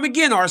time and time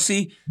again,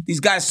 RC, these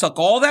guys suck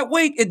all that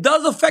weight. It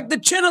does affect the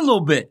chin a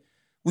little bit.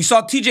 We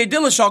saw TJ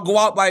Dillashaw go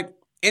out by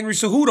Henry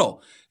Cejudo.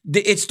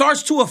 It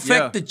starts to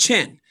affect the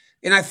chin.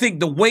 And I think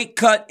the weight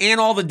cut and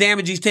all the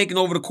damage he's taken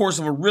over the course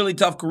of a really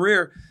tough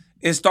career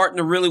is starting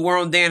to really wear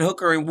on Dan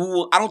Hooker. And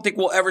I don't think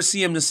we'll ever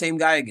see him the same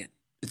guy again.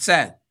 It's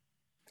sad.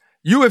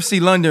 UFC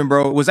London,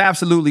 bro, was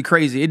absolutely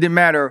crazy. It didn't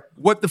matter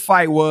what the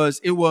fight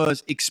was. It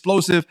was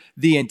explosive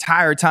the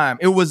entire time.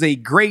 It was a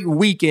great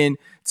weekend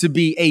to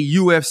be a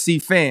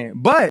UFC fan.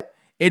 But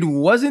it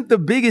wasn't the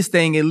biggest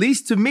thing, at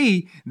least to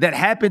me, that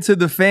happened to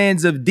the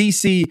fans of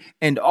DC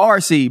and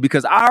RC,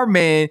 because our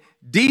man,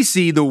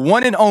 DC, the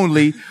one and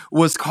only,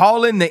 was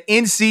calling the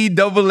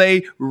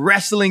NCAA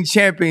Wrestling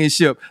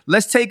Championship.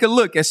 Let's take a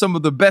look at some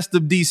of the best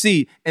of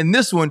DC, and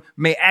this one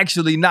may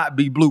actually not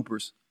be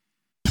bloopers.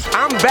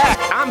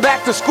 I'm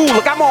back to school.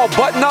 Look, I'm all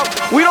buttoned up.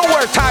 We don't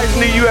wear ties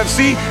in the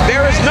UFC.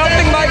 There is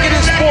nothing like it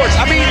in sports.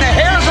 I mean, the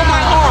hairs on my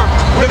arm,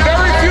 the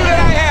very few that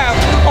I have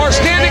are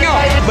standing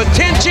up. But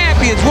 10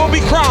 champions will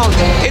be crowned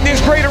in this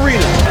great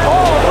arena.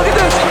 Oh, look at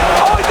this.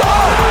 Oh,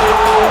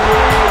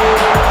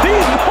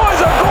 these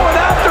boys are going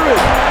after it.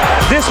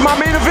 This is my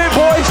main event,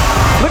 boys.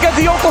 Look at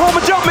the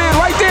Oklahoma jump man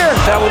right there.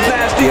 That was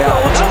nasty,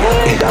 coach.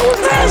 That was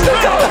nasty,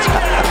 coach.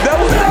 That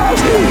was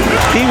nasty.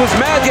 He was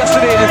mad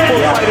yesterday in his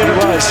full fight in the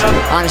rush.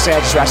 Honestly, I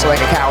just wrestle like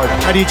a coward.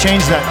 How do you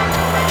change that?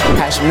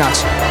 Pass some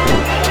nuts.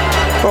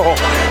 Oh.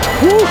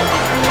 Woo.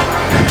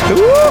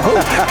 Woo.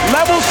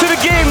 Levels to the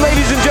game,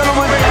 ladies and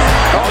gentlemen.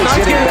 Oh, nice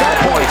getting bad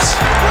points.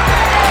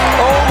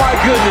 Oh my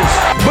goodness.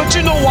 But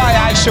you know why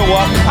I show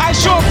up. I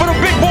show up for the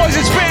big boys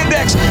in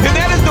spandex. And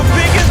that is the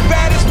biggest,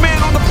 baddest man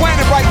on the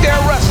planet right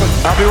there wrestling.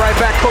 I'll be right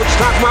back, Coach.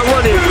 Knock my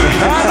run in. You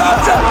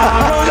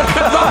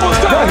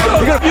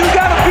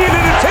gotta be an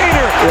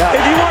entertainer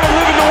if you want to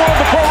live in the world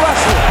of pro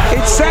wrestling.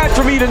 It's sad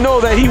for me to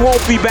know that he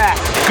won't be back.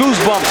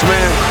 Goosebumps,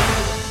 man.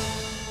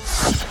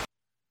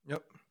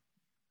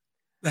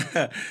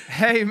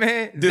 Hey,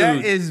 man, dude,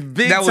 that is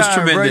big that was time,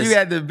 tremendous. bro. You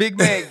had the big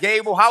man,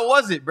 Gable. How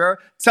was it, bro?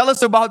 Tell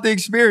us about the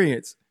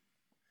experience.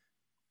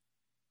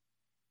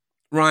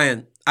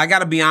 Ryan, I got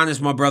to be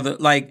honest, my brother.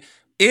 Like,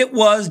 it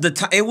was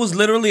it was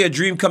literally a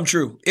dream come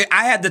true.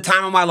 I had the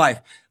time of my life.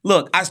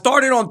 Look, I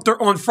started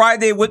on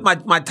Friday with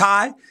my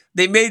tie.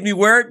 They made me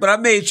wear it, but I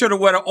made sure to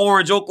wear the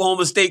orange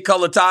Oklahoma State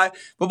color tie.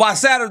 But by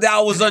Saturday,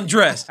 I was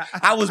undressed.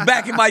 I was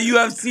back in my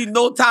UFC,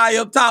 no tie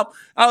up top.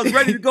 I was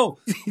ready to go.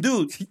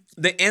 Dude,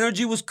 the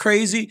energy was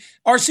crazy.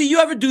 RC, you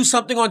ever do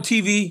something on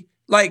TV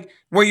like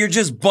where you're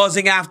just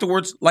buzzing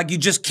afterwards? Like you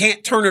just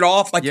can't turn it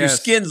off? Like your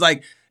skin's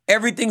like,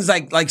 everything's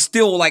like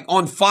still like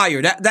on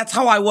fire. That's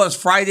how I was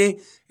Friday,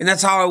 and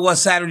that's how I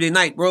was Saturday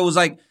night, bro.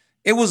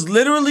 It was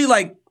literally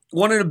like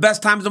one of the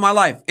best times of my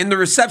life. And the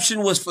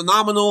reception was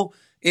phenomenal.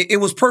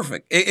 It was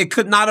perfect. It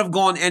could not have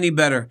gone any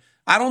better.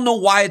 I don't know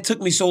why it took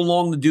me so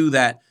long to do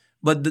that,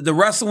 but the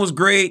wrestling was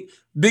great.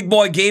 Big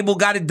boy Gable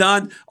got it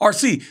done.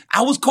 RC,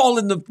 I was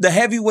calling the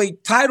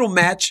heavyweight title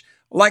match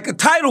like a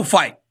title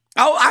fight.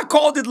 I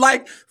called it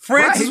like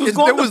Francis was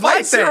going to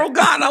fight Cyril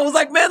Gane. I was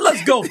like, man,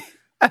 let's go.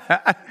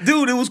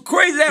 Dude, it was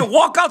crazy. They had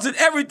walkouts and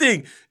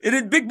everything. And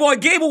then big boy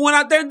Gable went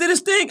out there and did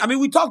his thing. I mean,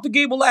 we talked to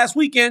Gable last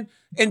weekend,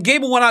 and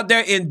Gable went out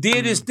there and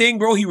did his thing,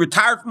 bro. He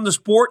retired from the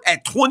sport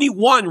at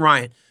 21,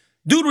 Ryan.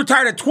 Dude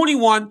retired at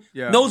 21,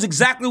 knows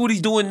exactly what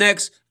he's doing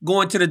next,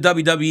 going to the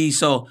WWE.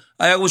 So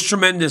it was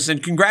tremendous.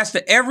 And congrats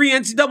to every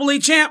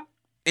NCAA champ,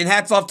 and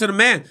hats off to the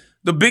man.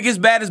 The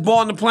biggest, baddest ball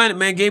on the planet,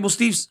 man, Gable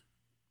Steve's.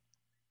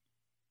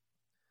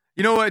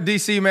 You know what,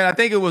 DC, man? I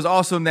think it was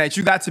awesome that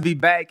you got to be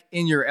back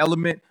in your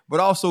element, but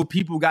also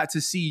people got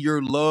to see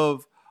your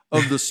love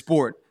of the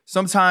sport.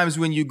 Sometimes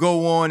when you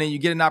go on and you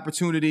get an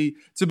opportunity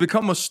to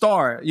become a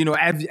star, you know,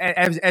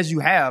 as you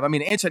have, I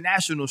mean, an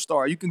international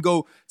star, you can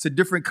go to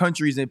different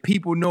countries and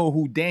people know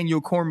who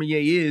Daniel Cormier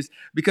is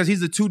because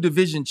he's a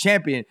 2-division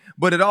champion.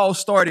 But it all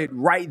started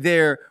right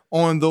there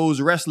on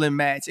those wrestling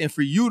mats. And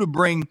for you to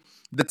bring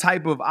the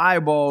type of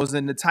eyeballs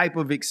and the type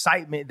of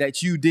excitement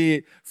that you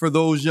did for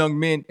those young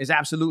men is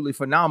absolutely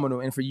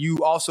phenomenal. And for you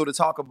also to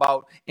talk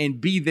about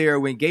and be there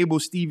when Gable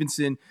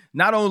Stevenson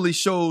not only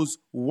shows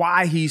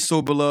why he's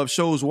so beloved,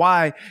 shows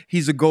why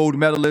he's a gold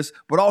medalist,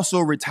 but also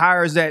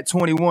retires at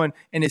 21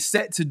 and is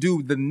set to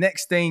do the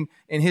next thing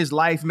in his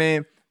life,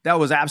 man. That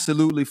was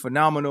absolutely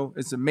phenomenal.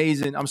 It's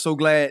amazing. I'm so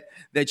glad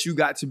that you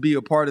got to be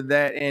a part of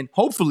that. And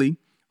hopefully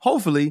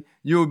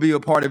you'll be a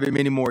part of it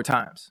many more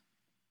times.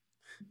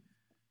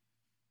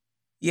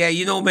 Yeah,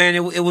 man,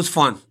 it was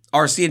fun.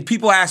 RC, and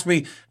people ask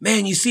me,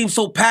 man, you seem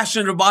so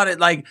passionate about it.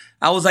 Like,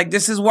 I was like,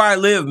 this is where I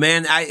live,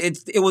 man.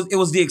 It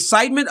was the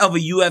excitement of a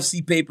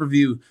UFC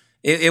pay-per-view.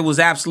 It was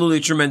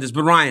absolutely tremendous.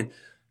 But Ryan,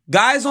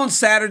 guys on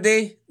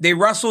Saturday, they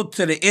wrestled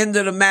to the end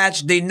of the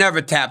match. They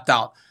never tapped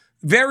out.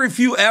 Very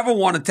few ever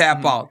want to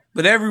tap out.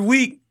 But every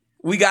week,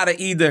 we got to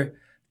either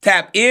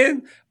tap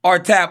in or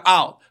tap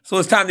out. So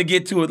it's time to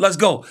get to it. Let's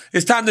go.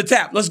 It's time to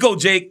tap. Let's go,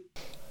 Jake.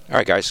 All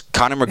right, guys.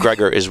 Conor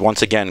McGregor is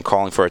once again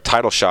calling for a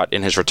title shot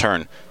in his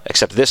return,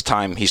 except this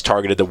time he's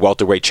targeted the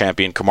welterweight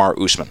champion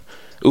Kamaru Usman.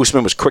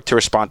 Usman was quick to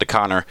respond to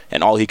Conor,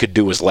 and all he could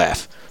do was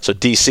laugh. So,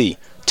 DC,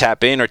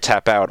 tap in or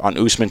tap out on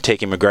Usman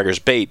taking McGregor's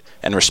bait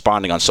and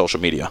responding on social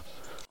media.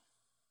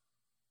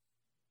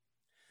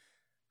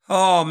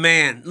 Oh,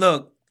 man.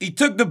 Look. He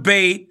took the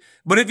bait,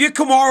 but if you're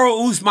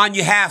Kamaru Usman,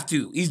 you have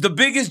to. He's the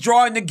biggest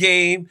draw in the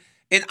game,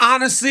 and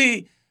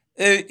honestly,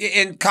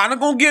 and kind of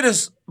gonna get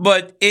us,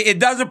 but it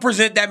doesn't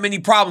present that many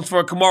problems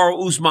for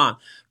Kamaru Usman.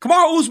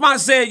 Kamaru Usman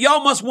said,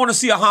 y'all must want to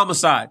see a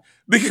homicide.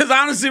 Because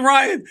honestly,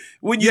 Ryan,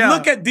 when you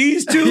look at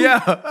these two,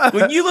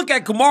 when you look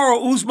at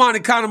Kamaru Usman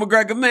and Conor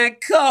McGregor, man,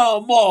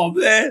 come on,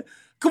 man.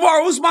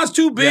 Kamaru Usman's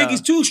too big, he's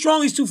too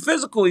strong, he's too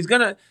physical.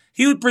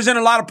 He would present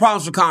a lot of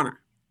problems for Conor.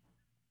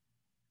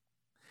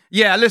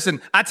 Yeah,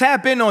 listen, I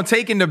tap in on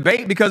taking the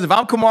bait because if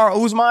I'm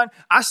Kamaru Usman,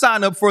 I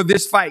signed up for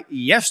this fight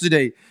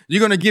yesterday. You're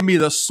going to give me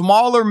the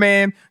smaller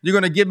man. You're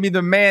going to give me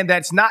the man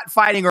that's not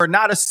fighting or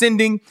not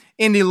ascending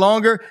any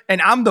longer.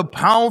 And I'm the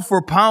pound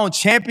for pound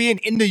champion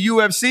in the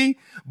UFC.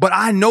 But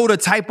I know the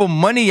type of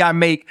money I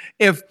make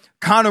if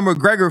Conor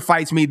McGregor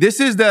fights me.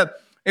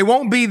 It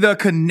won't be the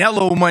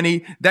Canelo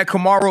money that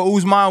Kamaru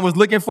Usman was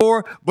looking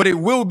for, but it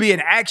will be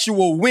an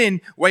actual win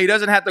where he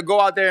doesn't have to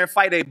go out there and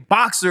fight a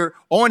boxer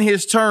on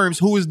his terms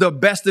who is the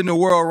best in the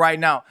world right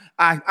now.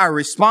 I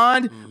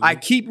respond. I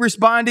keep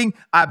responding.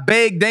 I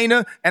beg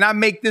Dana, and I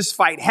make this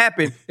fight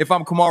happen if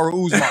I'm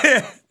Kamaru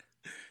Usman.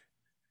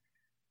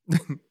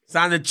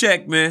 Sign the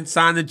check, man.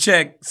 Sign the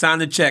check. Sign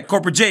the check.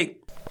 Corporate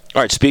Jake.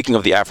 All right, speaking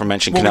of the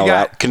aforementioned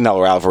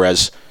Canelo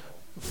Alvarez,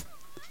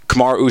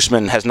 Kamaru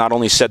Usman has not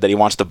only said that he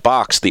wants to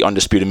box the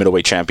undisputed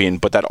middleweight champion,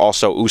 but that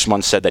also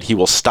Usman said that he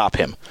will stop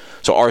him.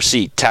 So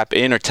RC, tap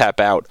in or tap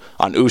out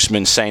on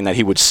Usman saying that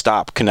he would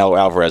stop Canelo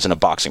Alvarez in a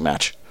boxing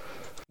match.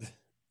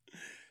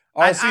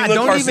 I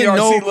don't even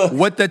know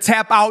what the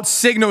tap out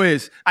signal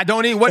is. I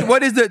don't even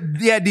what is the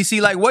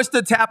DC like? What's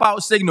the tap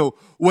out signal?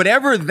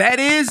 Whatever that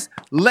is,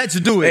 let's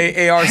do it.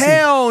 RC.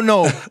 Hell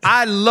no!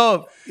 I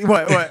love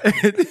what.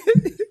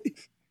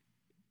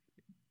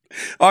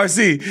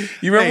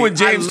 RC, you remember when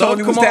James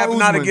Toney was tapping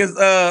out against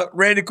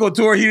Randy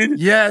Couture? He didn't.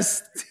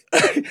 Yes.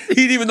 He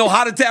didn't even know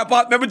how to tap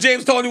out. Remember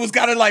James Toney was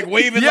kind of like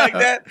waving like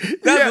that?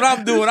 That's what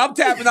I'm doing. I'm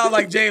tapping out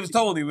like James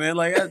Toney, man.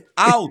 Like,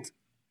 out.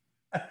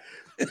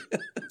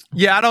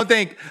 Yeah, I don't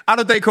think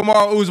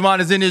Kamaru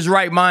Usman is in his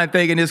right mind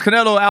thinking this.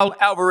 Canelo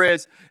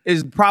Alvarez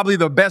is probably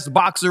the best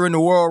boxer in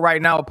the world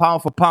right now,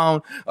 pound for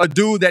pound. A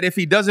dude that if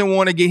he doesn't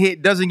want to get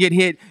hit, doesn't get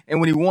hit. And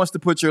when he wants to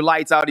put your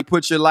lights out, he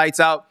puts your lights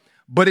out.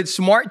 But it's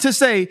smart to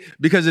say,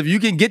 because if you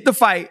can get the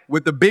fight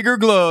with the bigger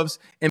gloves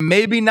and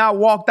maybe not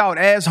walked out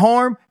as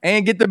harmed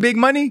and get the big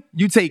money,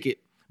 you take it.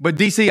 But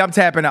DC, I'm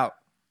tapping out.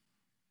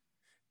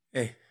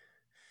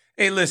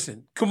 Hey,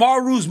 listen,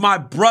 Kamaru's my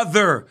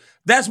brother.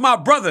 That's my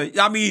brother.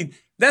 I mean,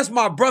 that's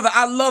my brother.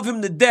 I love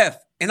him to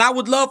death, and I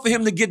would love for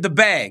him to get the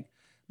bag.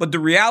 But the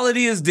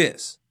reality is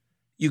this.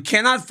 You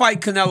cannot fight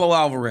Canelo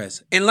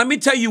Alvarez. And let me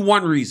tell you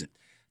one reason.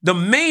 The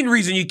main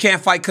reason you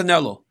can't fight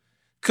Canelo.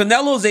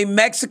 Canelo is a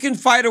Mexican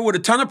fighter with a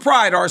ton of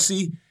pride,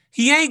 RC.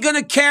 He ain't going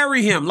to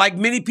carry him like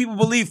many people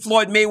believe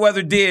Floyd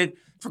Mayweather did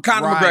for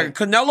Conor McGregor.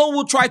 Canelo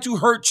will try to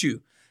hurt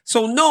you.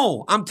 So,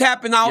 no, I'm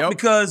tapping out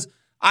because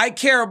I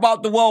care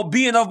about the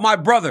well-being of my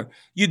brother.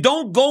 You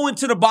don't go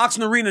into the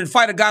boxing arena and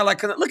fight a guy like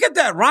Canelo. Look at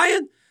that,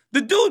 Ryan.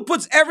 The dude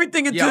puts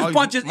everything into his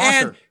punches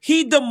and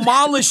he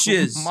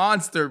demolishes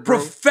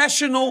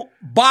professional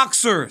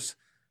boxers.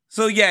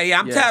 So,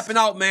 I'm tapping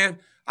out, man.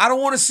 I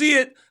don't want to see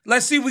it.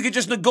 Let's see if we could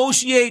just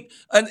negotiate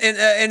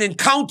an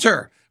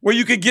encounter where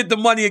you could get the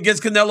money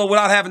against Canelo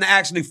without having to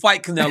actually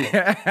fight Canelo.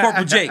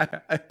 Corporal Jake.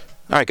 All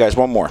right, guys,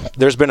 one more.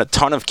 There's been a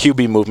ton of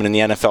QB movement in the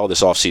NFL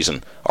this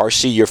offseason.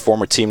 RC, your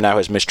former team now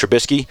has Mitch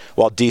Trubisky,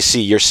 while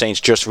DC, your Saints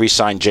just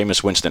re-signed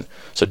Jameis Winston.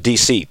 So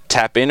DC,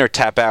 tap in or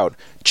tap out.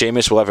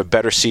 Jameis will have a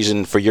better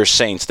season for your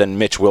Saints than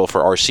Mitch will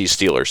for RC's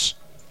Steelers.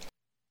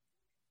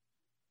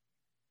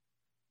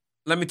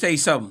 Let me tell you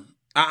something.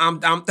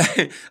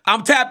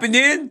 I'm tapping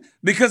in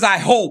because I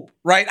hope,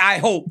 right? I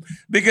hope.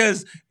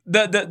 Because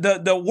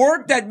the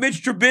work that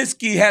Mitch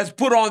Trubisky has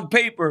put on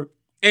paper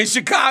in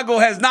Chicago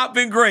has not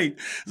been great.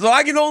 So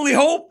I can only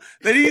hope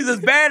that he's as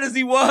bad as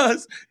he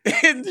was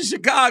in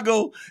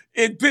Chicago,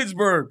 in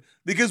Pittsburgh.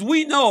 Because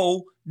we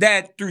know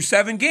that through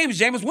 7 games,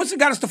 Jameis Winston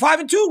got us to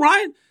 5-2,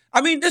 Ryan.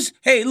 I mean,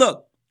 hey,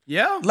 look.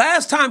 Yeah.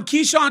 Last time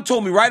Keyshawn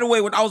told me right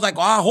away when I was like,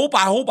 I hope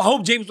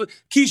Jameis.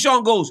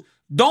 Keyshawn goes,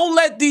 don't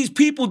let these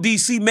people,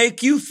 DC,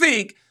 make you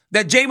think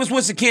that Jameis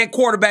Winston can't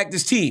quarterback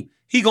this team.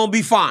 He gonna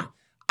be fine.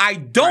 I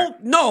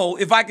don't know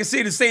if I can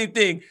say the same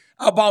thing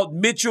about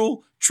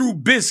Mitchell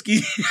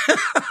Trubisky.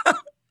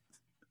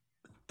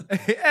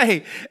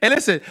 Hey, and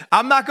listen,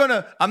 I'm not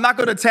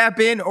gonna tap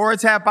in or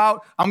tap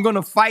out. I'm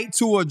gonna fight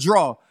to a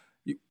draw.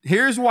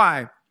 Here's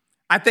why.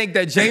 I think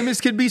that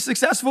Jameis could be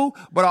successful,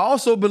 but I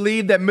also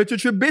believe that Mitchell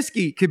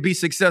Trubisky could be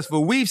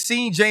successful. We've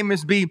seen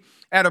Jameis be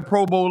at a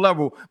Pro Bowl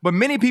level, but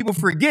many people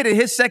forget it.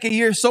 His second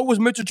year, so was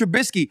Mitchell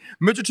Trubisky.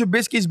 Mitchell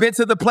Trubisky's been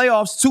to the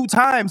playoffs 2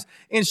 times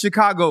in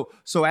Chicago.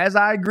 So as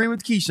I agree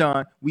with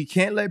Keyshawn, we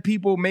can't let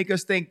people make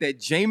us think that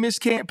Jameis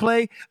can't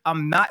play.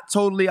 I'm not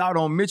totally out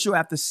on Mitchell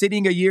after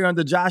sitting a year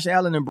under Josh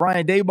Allen and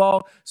Brian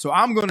Daboll. So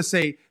I'm going to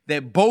say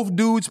that both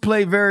dudes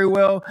play very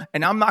well,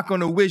 and I'm not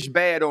going to wish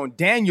bad on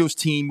Daniel's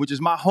team, which is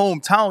my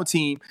hometown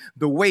team,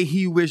 the way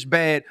he wished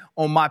bad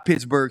on my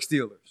Pittsburgh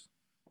Steelers.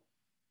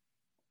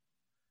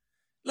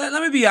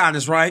 Let me be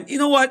honest, Ryan. You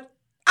know what?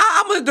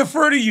 I'm going to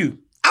defer to you.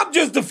 I'm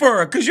just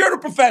defer because you're the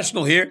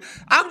professional here.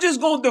 I'm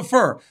just going to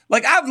defer.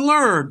 Like I've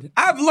learned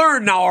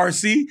now,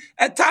 RC.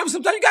 At times,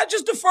 sometimes you got to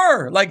just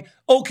defer. Like,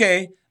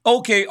 okay,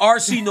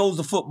 RC knows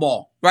the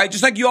football, right?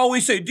 Just like you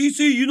always say, DC,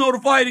 you know the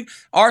fighting.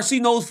 RC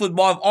knows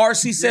football. If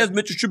RC says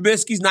Mitchell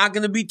Trubisky's not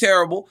going to be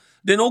terrible,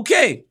 then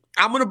okay,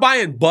 I'm going to buy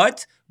in.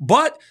 But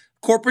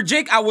Corporate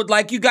Jake, I would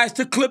like you guys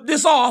to clip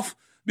this off.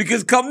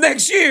 Because come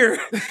next year,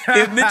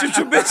 if Mitchell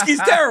Trubisky's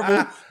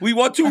terrible, we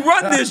want to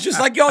run this just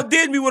like y'all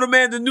did me with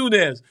Amanda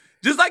Nunes.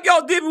 Just like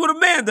y'all did me with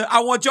Amanda,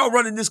 I want y'all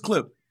running this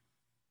clip.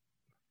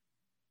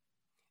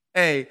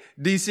 Hey,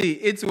 DC,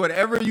 it's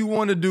whatever you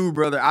want to do,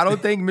 brother. I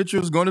don't think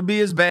Mitchell's going to be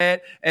as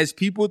bad as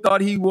people thought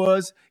he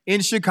was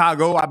in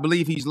Chicago. I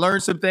believe he's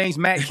learned some things.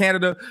 Matt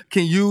Canada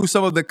can use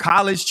some of the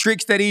college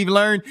tricks that he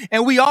learned.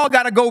 And we all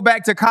got to go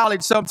back to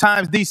college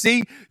sometimes,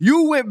 DC.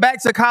 You went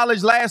back to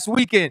college last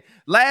weekend.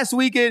 Last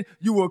weekend,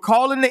 you were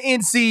calling the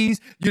NCs.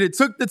 You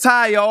took the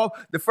tie off.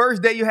 The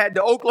first day, you had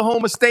the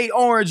Oklahoma State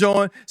orange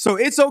on. So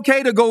it's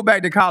okay to go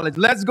back to college.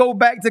 Let's go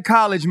back to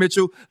college,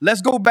 Mitchell.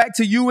 Let's go back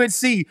to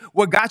UNC,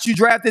 what got you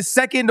drafted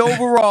 2nd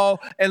overall,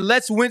 and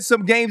let's win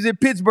some games in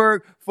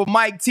Pittsburgh for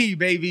Mike T,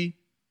 baby.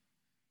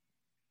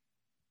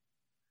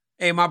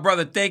 Hey, my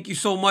brother, thank you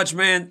so much,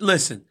 man.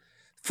 Listen,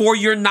 for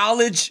your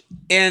knowledge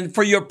and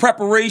for your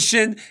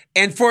preparation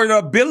and for the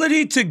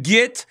ability to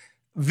get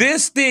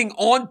this thing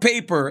on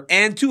paper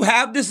and to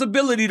have this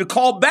ability to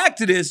call back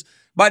to this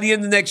by the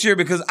end of next year,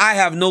 because I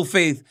have no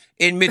faith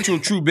in Mitchell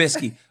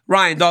Trubisky.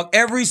 Ryan, dog,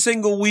 every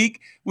single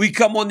week we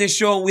come on this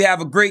show and we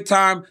have a great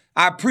time.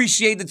 I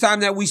appreciate the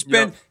time that we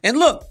spend. Yep. And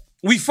look,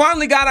 we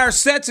finally got our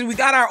sets and we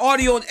got our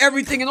audio and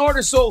everything in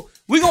order, so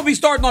we're going to be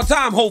starting on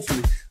time,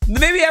 hopefully.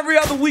 Maybe every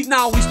other week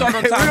now we start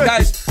on time.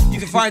 Guys, you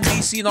can find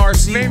DC and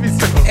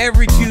RC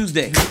every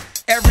Tuesday.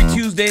 Every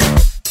Tuesday.